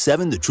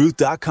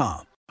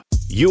 1017thetruth.com.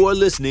 You are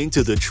listening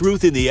to The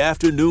Truth in the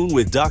Afternoon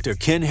with Dr.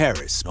 Ken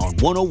Harris on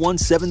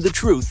 1017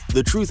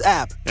 The Truth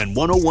app, and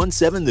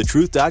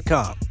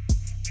 1017thetruth.com.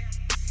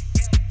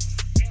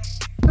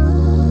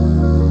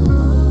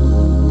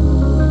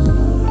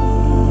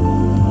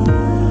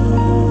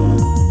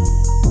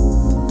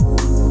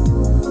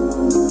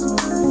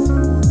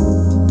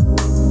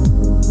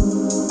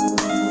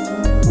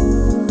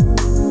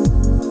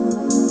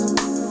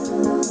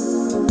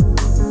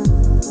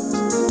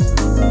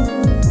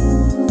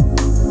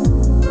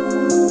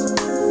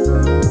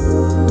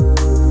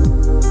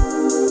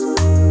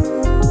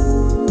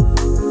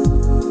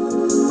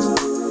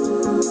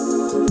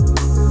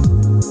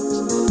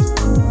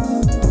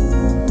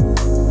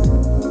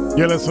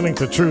 You're listening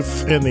to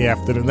Truth in the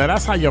Afternoon. Now,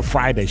 that's how your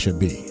Friday should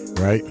be,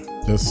 right?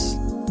 Just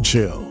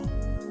chill.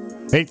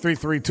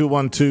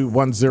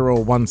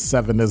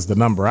 833-212-1017 is the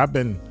number. I've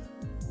been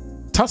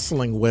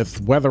tussling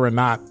with whether or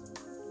not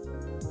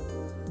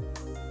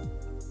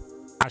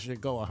I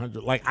should go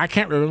 100. Like, I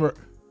can't remember.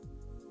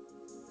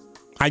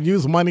 I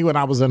used money when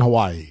I was in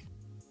Hawaii.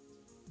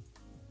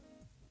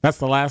 That's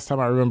the last time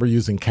I remember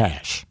using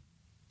cash.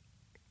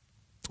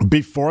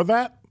 Before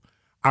that,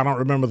 I don't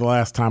remember the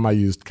last time I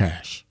used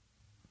cash.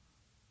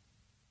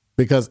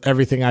 Because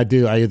everything I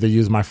do, I either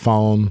use my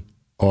phone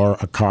or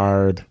a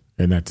card,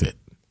 and that's it.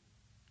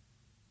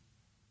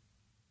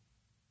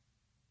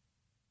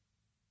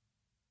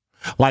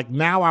 Like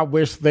now I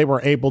wish they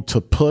were able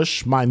to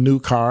push my new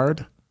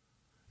card.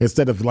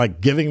 Instead of like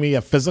giving me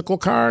a physical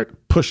card,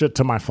 push it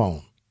to my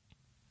phone.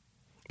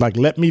 Like,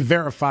 let me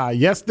verify,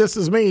 yes, this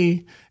is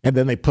me. And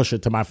then they push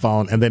it to my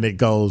phone, and then it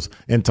goes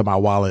into my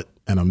wallet,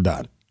 and I'm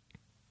done.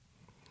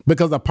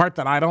 Because the part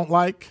that I don't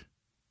like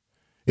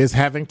is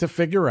having to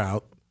figure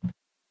out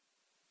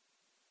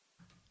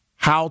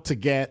how to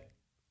get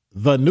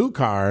the new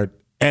card.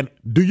 And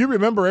do you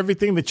remember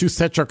everything that you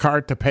set your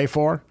card to pay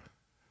for?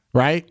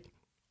 Right?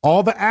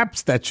 All the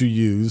apps that you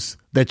use,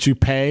 that you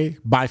pay,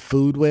 buy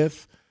food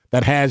with,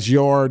 that has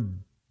your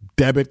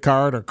debit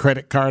card or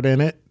credit card in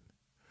it.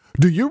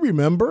 Do you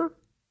remember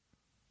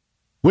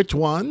which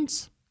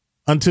ones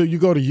until you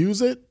go to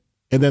use it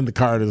and then the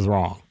card is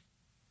wrong?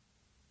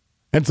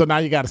 And so now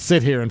you got to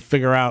sit here and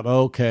figure out,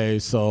 okay,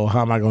 so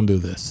how am I going to do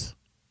this?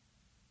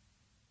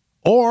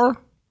 Or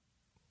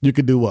you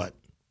could do what?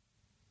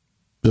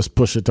 Just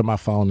push it to my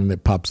phone and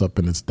it pops up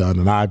and it's done.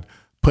 And I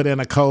put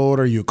in a code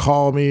or you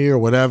call me or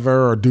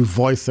whatever or do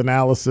voice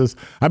analysis.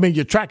 I mean,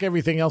 you track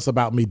everything else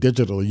about me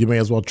digitally. You may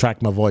as well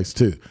track my voice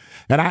too.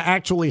 And I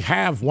actually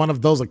have one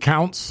of those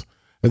accounts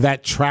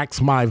that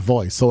tracks my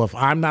voice. So if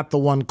I'm not the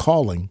one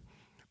calling,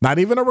 not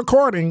even a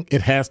recording,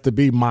 it has to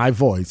be my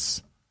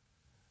voice,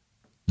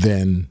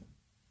 then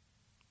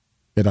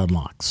it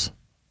unlocks.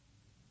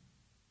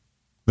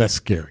 That's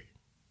scary.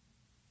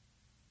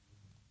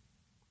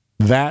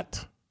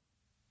 That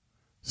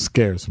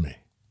scares me.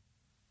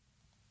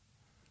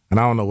 And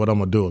I don't know what I'm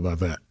going to do about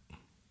that.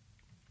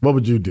 What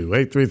would you do?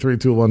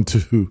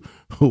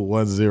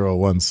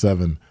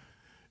 833-212-1017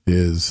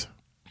 is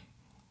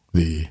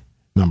the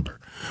number.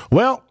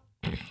 Well,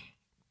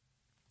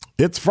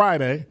 it's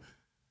Friday.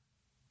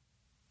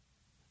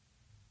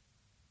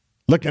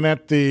 Looking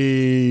at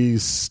the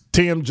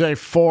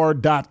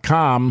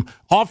TMJ4.com,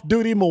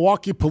 off-duty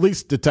Milwaukee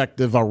police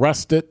detective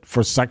arrested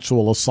for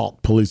sexual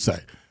assault, police say.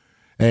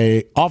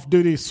 A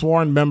off-duty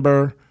sworn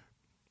member,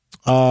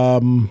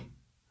 an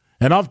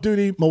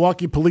off-duty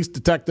Milwaukee police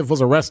detective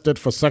was arrested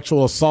for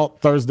sexual assault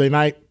Thursday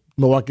night.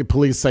 Milwaukee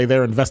police say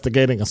they're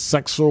investigating a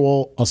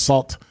sexual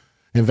assault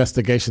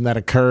investigation that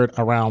occurred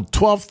around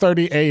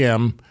 12:30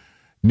 a.m.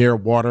 near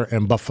Water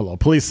and Buffalo.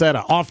 Police said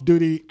an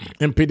off-duty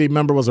MPD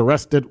member was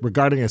arrested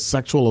regarding a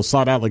sexual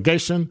assault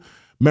allegation.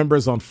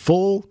 Members on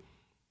full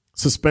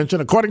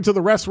suspension. According to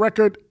the arrest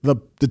record, the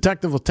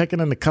detective was taken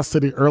into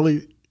custody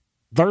early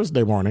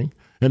Thursday morning.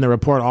 In the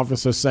report,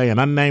 officers say an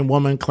unnamed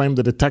woman claimed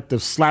the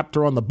detective slapped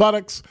her on the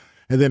buttocks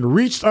and then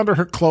reached under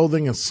her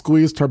clothing and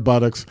squeezed her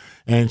buttocks,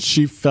 and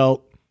she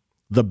felt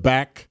the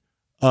back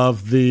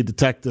of the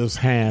detective's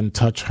hand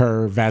touch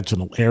her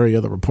vaginal area.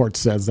 The report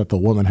says that the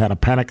woman had a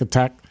panic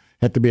attack,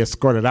 had to be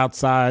escorted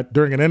outside.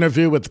 During an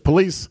interview with the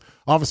police,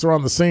 officer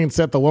on the scene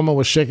said the woman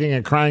was shaking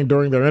and crying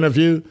during their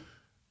interview.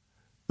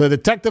 The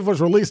detective was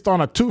released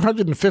on a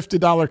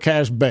 $250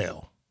 cash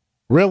bail.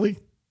 Really?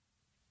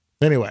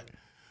 Anyway,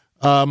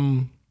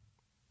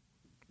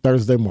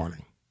 Thursday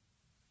morning,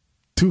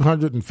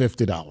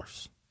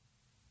 $250.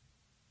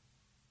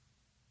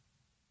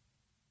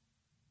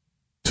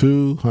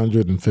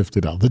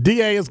 $250. The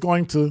DA is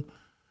going to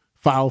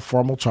file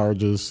formal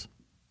charges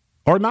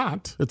or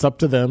not. It's up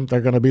to them.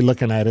 They're going to be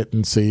looking at it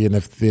and see, and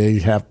if they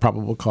have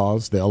probable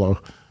cause, they'll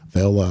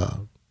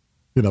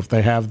if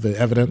they have the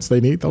evidence they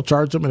need, they'll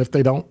charge them, and if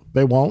they don't,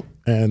 they won't,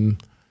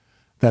 and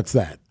that's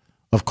that.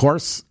 Of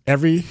course,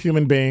 every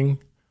human being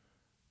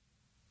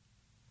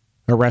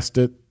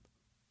arrested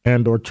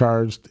and or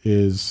charged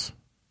is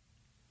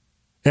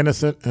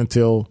innocent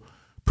until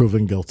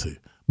proven guilty.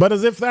 But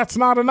as if that's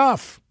not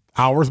enough,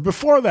 hours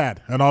before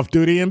that, an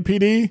off-duty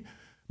MPD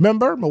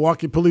member,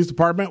 Milwaukee Police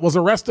Department, was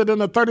arrested in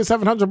the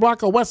 3700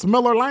 block of West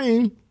Miller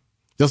Lane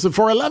just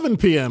before 11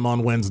 p.m.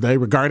 on Wednesday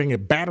regarding a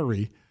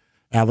battery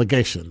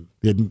allegation.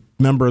 The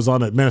member is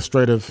on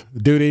administrative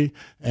duty,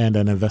 and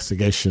an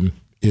investigation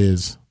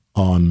is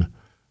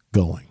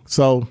ongoing.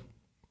 So,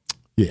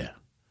 yeah,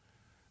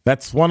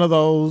 that's one of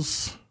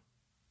those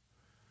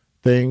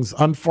things.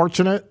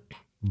 Unfortunate,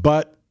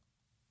 but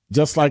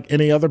just like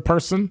any other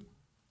person,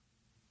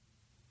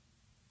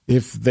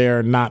 if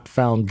they're not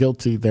found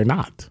guilty, they're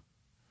not.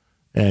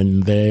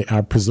 And they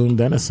are presumed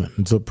innocent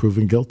until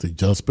proven guilty.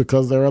 Just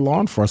because they're a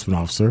law enforcement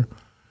officer,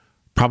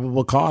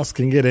 probable cause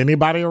can get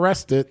anybody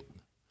arrested,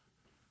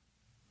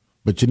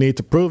 but you need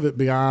to prove it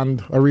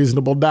beyond a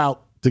reasonable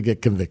doubt to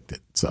get convicted.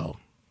 So,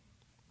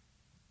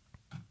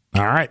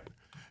 all right.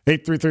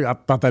 833, I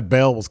thought that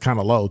bail was kind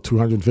of low,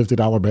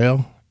 $250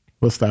 bail.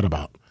 What's that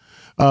about?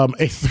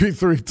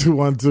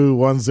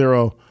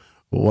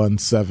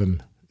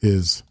 833-212-1017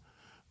 is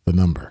the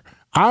number.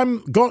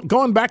 I'm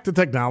going back to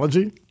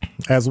technology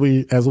as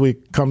we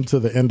come to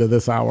the end of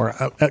this hour.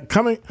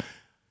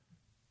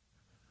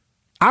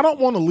 I don't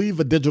want to leave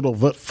a digital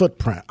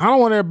footprint. I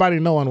don't want everybody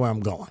knowing where I'm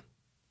going.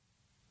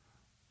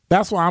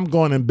 That's why I'm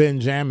going in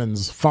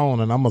Benjamin's phone,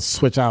 and I'm going to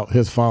switch out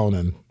his phone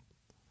and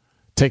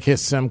take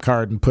his SIM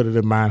card and put it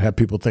in mine, have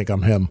people think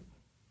I'm him,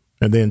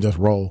 and then just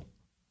roll.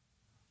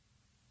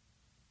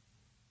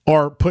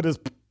 Or put his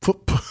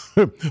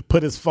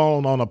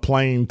phone on a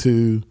plane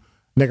to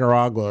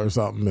Nicaragua or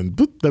something, and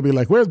they'll be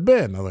like, "Where's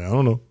Ben?" I'm like, "I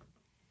don't know."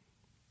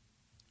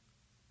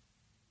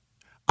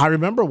 I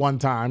remember one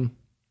time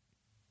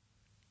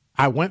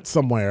I went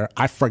somewhere,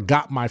 I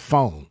forgot my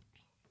phone,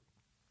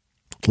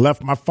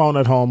 left my phone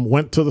at home,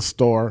 went to the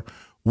store,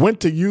 went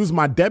to use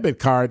my debit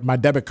card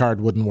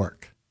wouldn't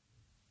work.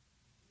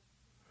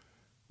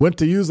 Went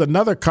to use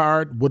another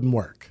card, wouldn't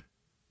work.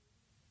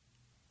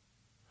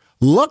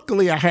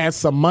 Luckily, I had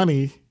some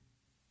money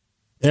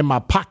in my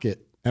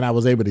pocket, and I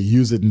was able to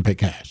use it and pay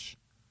cash.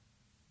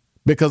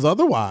 Because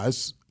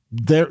otherwise,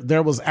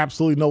 there was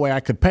absolutely no way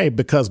I could pay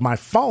because my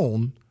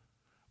phone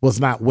was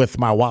not with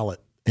my wallet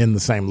in the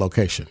same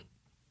location.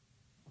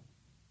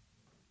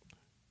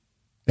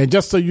 And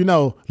just so you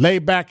know,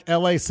 laid back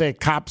LA said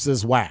cops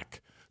is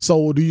whack.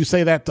 So do you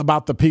say that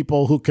about the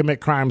people who commit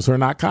crimes who are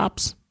not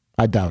cops?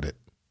 I doubt it.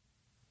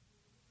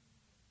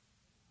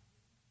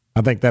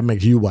 I think that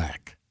makes you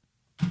whack.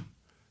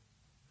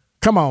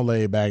 Come on,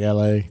 laid back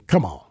LA.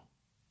 Come on.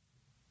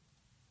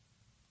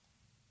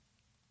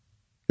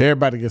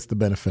 Everybody gets the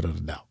benefit of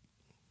the doubt.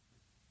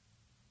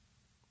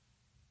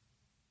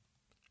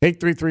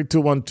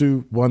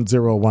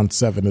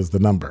 833-212-1017 is the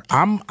number.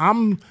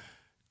 I'm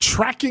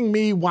tracking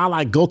me while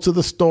I go to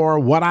the store,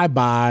 what I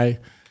buy,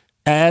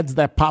 ads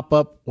that pop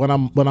up when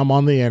I'm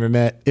on the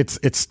internet.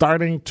 It's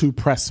starting to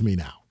press me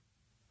now.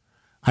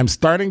 I'm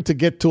starting to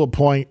get to a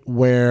point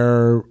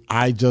where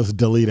I just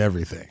delete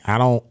everything. I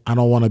don't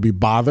want to be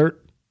bothered.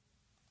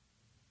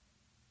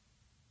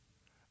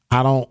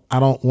 I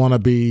don't want to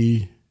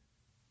be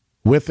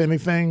with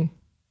anything.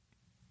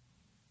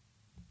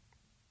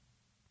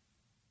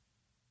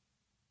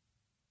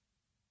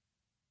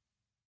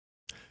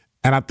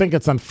 And I think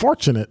it's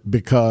unfortunate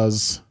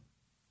because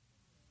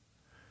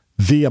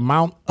the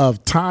amount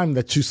of time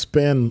that you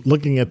spend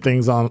looking at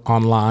things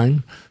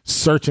online,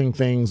 searching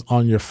things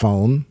on your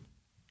phone,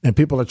 and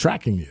people are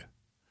tracking you.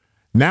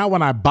 Now,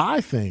 when I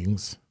buy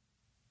things,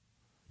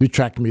 you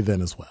track me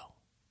then as well.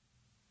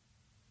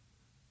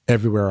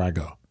 Everywhere I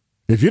go.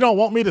 If you don't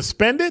want me to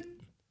spend it,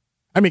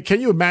 I mean,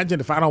 can you imagine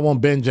if I don't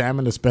want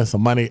Benjamin to spend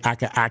some money, I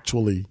could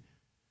actually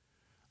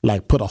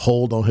like put a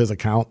hold on his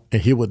account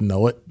and he wouldn't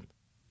know it?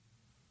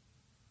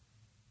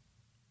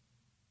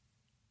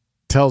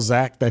 Tell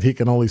Zach that he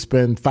can only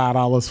spend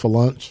 $5 for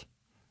lunch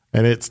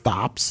and it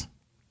stops.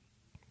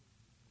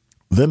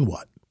 Then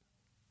what?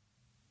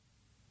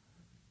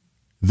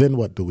 Then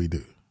what do we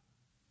do?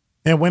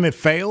 And when it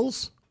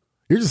fails,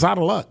 you're just out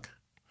of luck.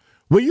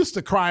 We used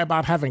to cry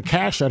about having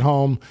cash at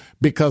home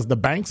because the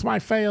banks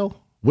might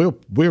fail.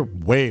 We're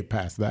way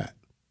past that.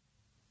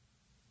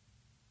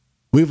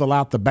 We've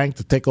allowed the bank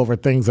to take over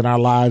things in our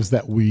lives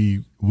that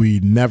we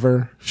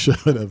never should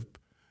have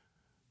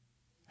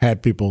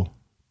had people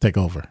take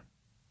over.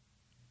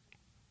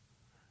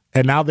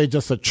 And now they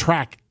just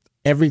attract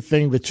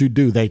everything that you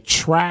do. They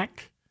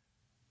track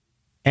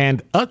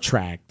and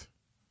attract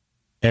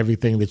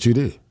everything that you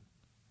do.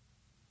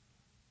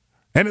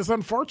 And it's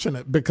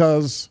unfortunate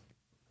because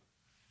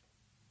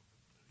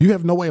you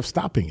have no way of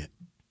stopping it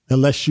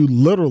unless you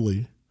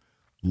literally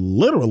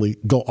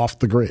go off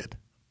the grid.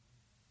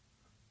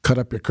 Cut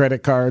up your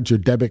credit cards, your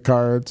debit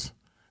cards,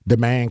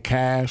 demand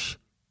cash.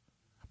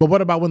 But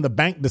what about when the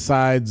bank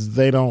decides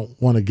they don't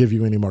want to give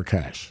you any more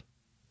cash?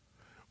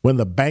 When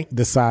the bank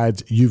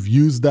decides you've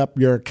used up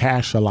your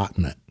cash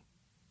allotment,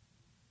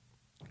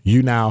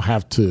 you now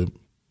have to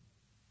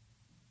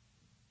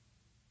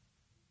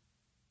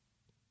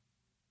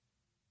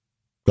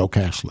go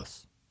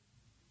cashless.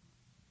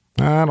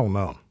 I don't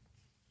know.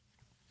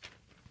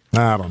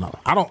 I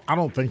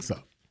don't think so.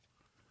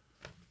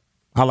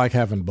 I like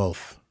having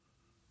both.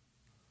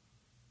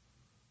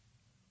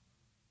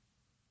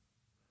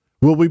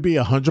 Will we be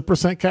 100%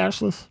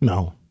 cashless?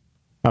 No,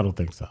 I don't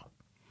think so.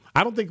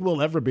 I don't think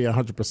we'll ever be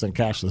 100%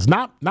 cashless.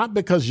 Not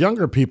because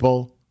younger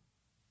people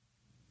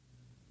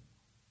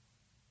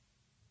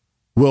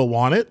will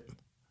want it,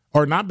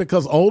 or not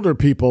because older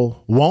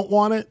people won't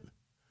want it.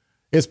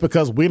 It's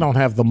because we don't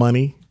have the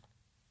money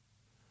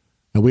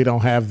and we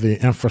don't have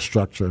the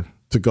infrastructure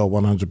to go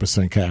 100%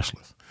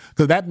 cashless.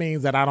 Because that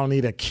means that I don't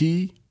need a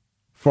key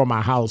for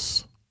my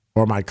house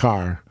or my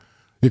car.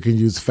 You can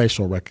use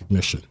facial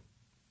recognition.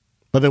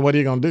 But then what are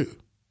you going to do?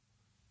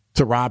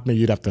 To rob me,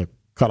 you'd have to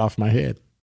cut off my head.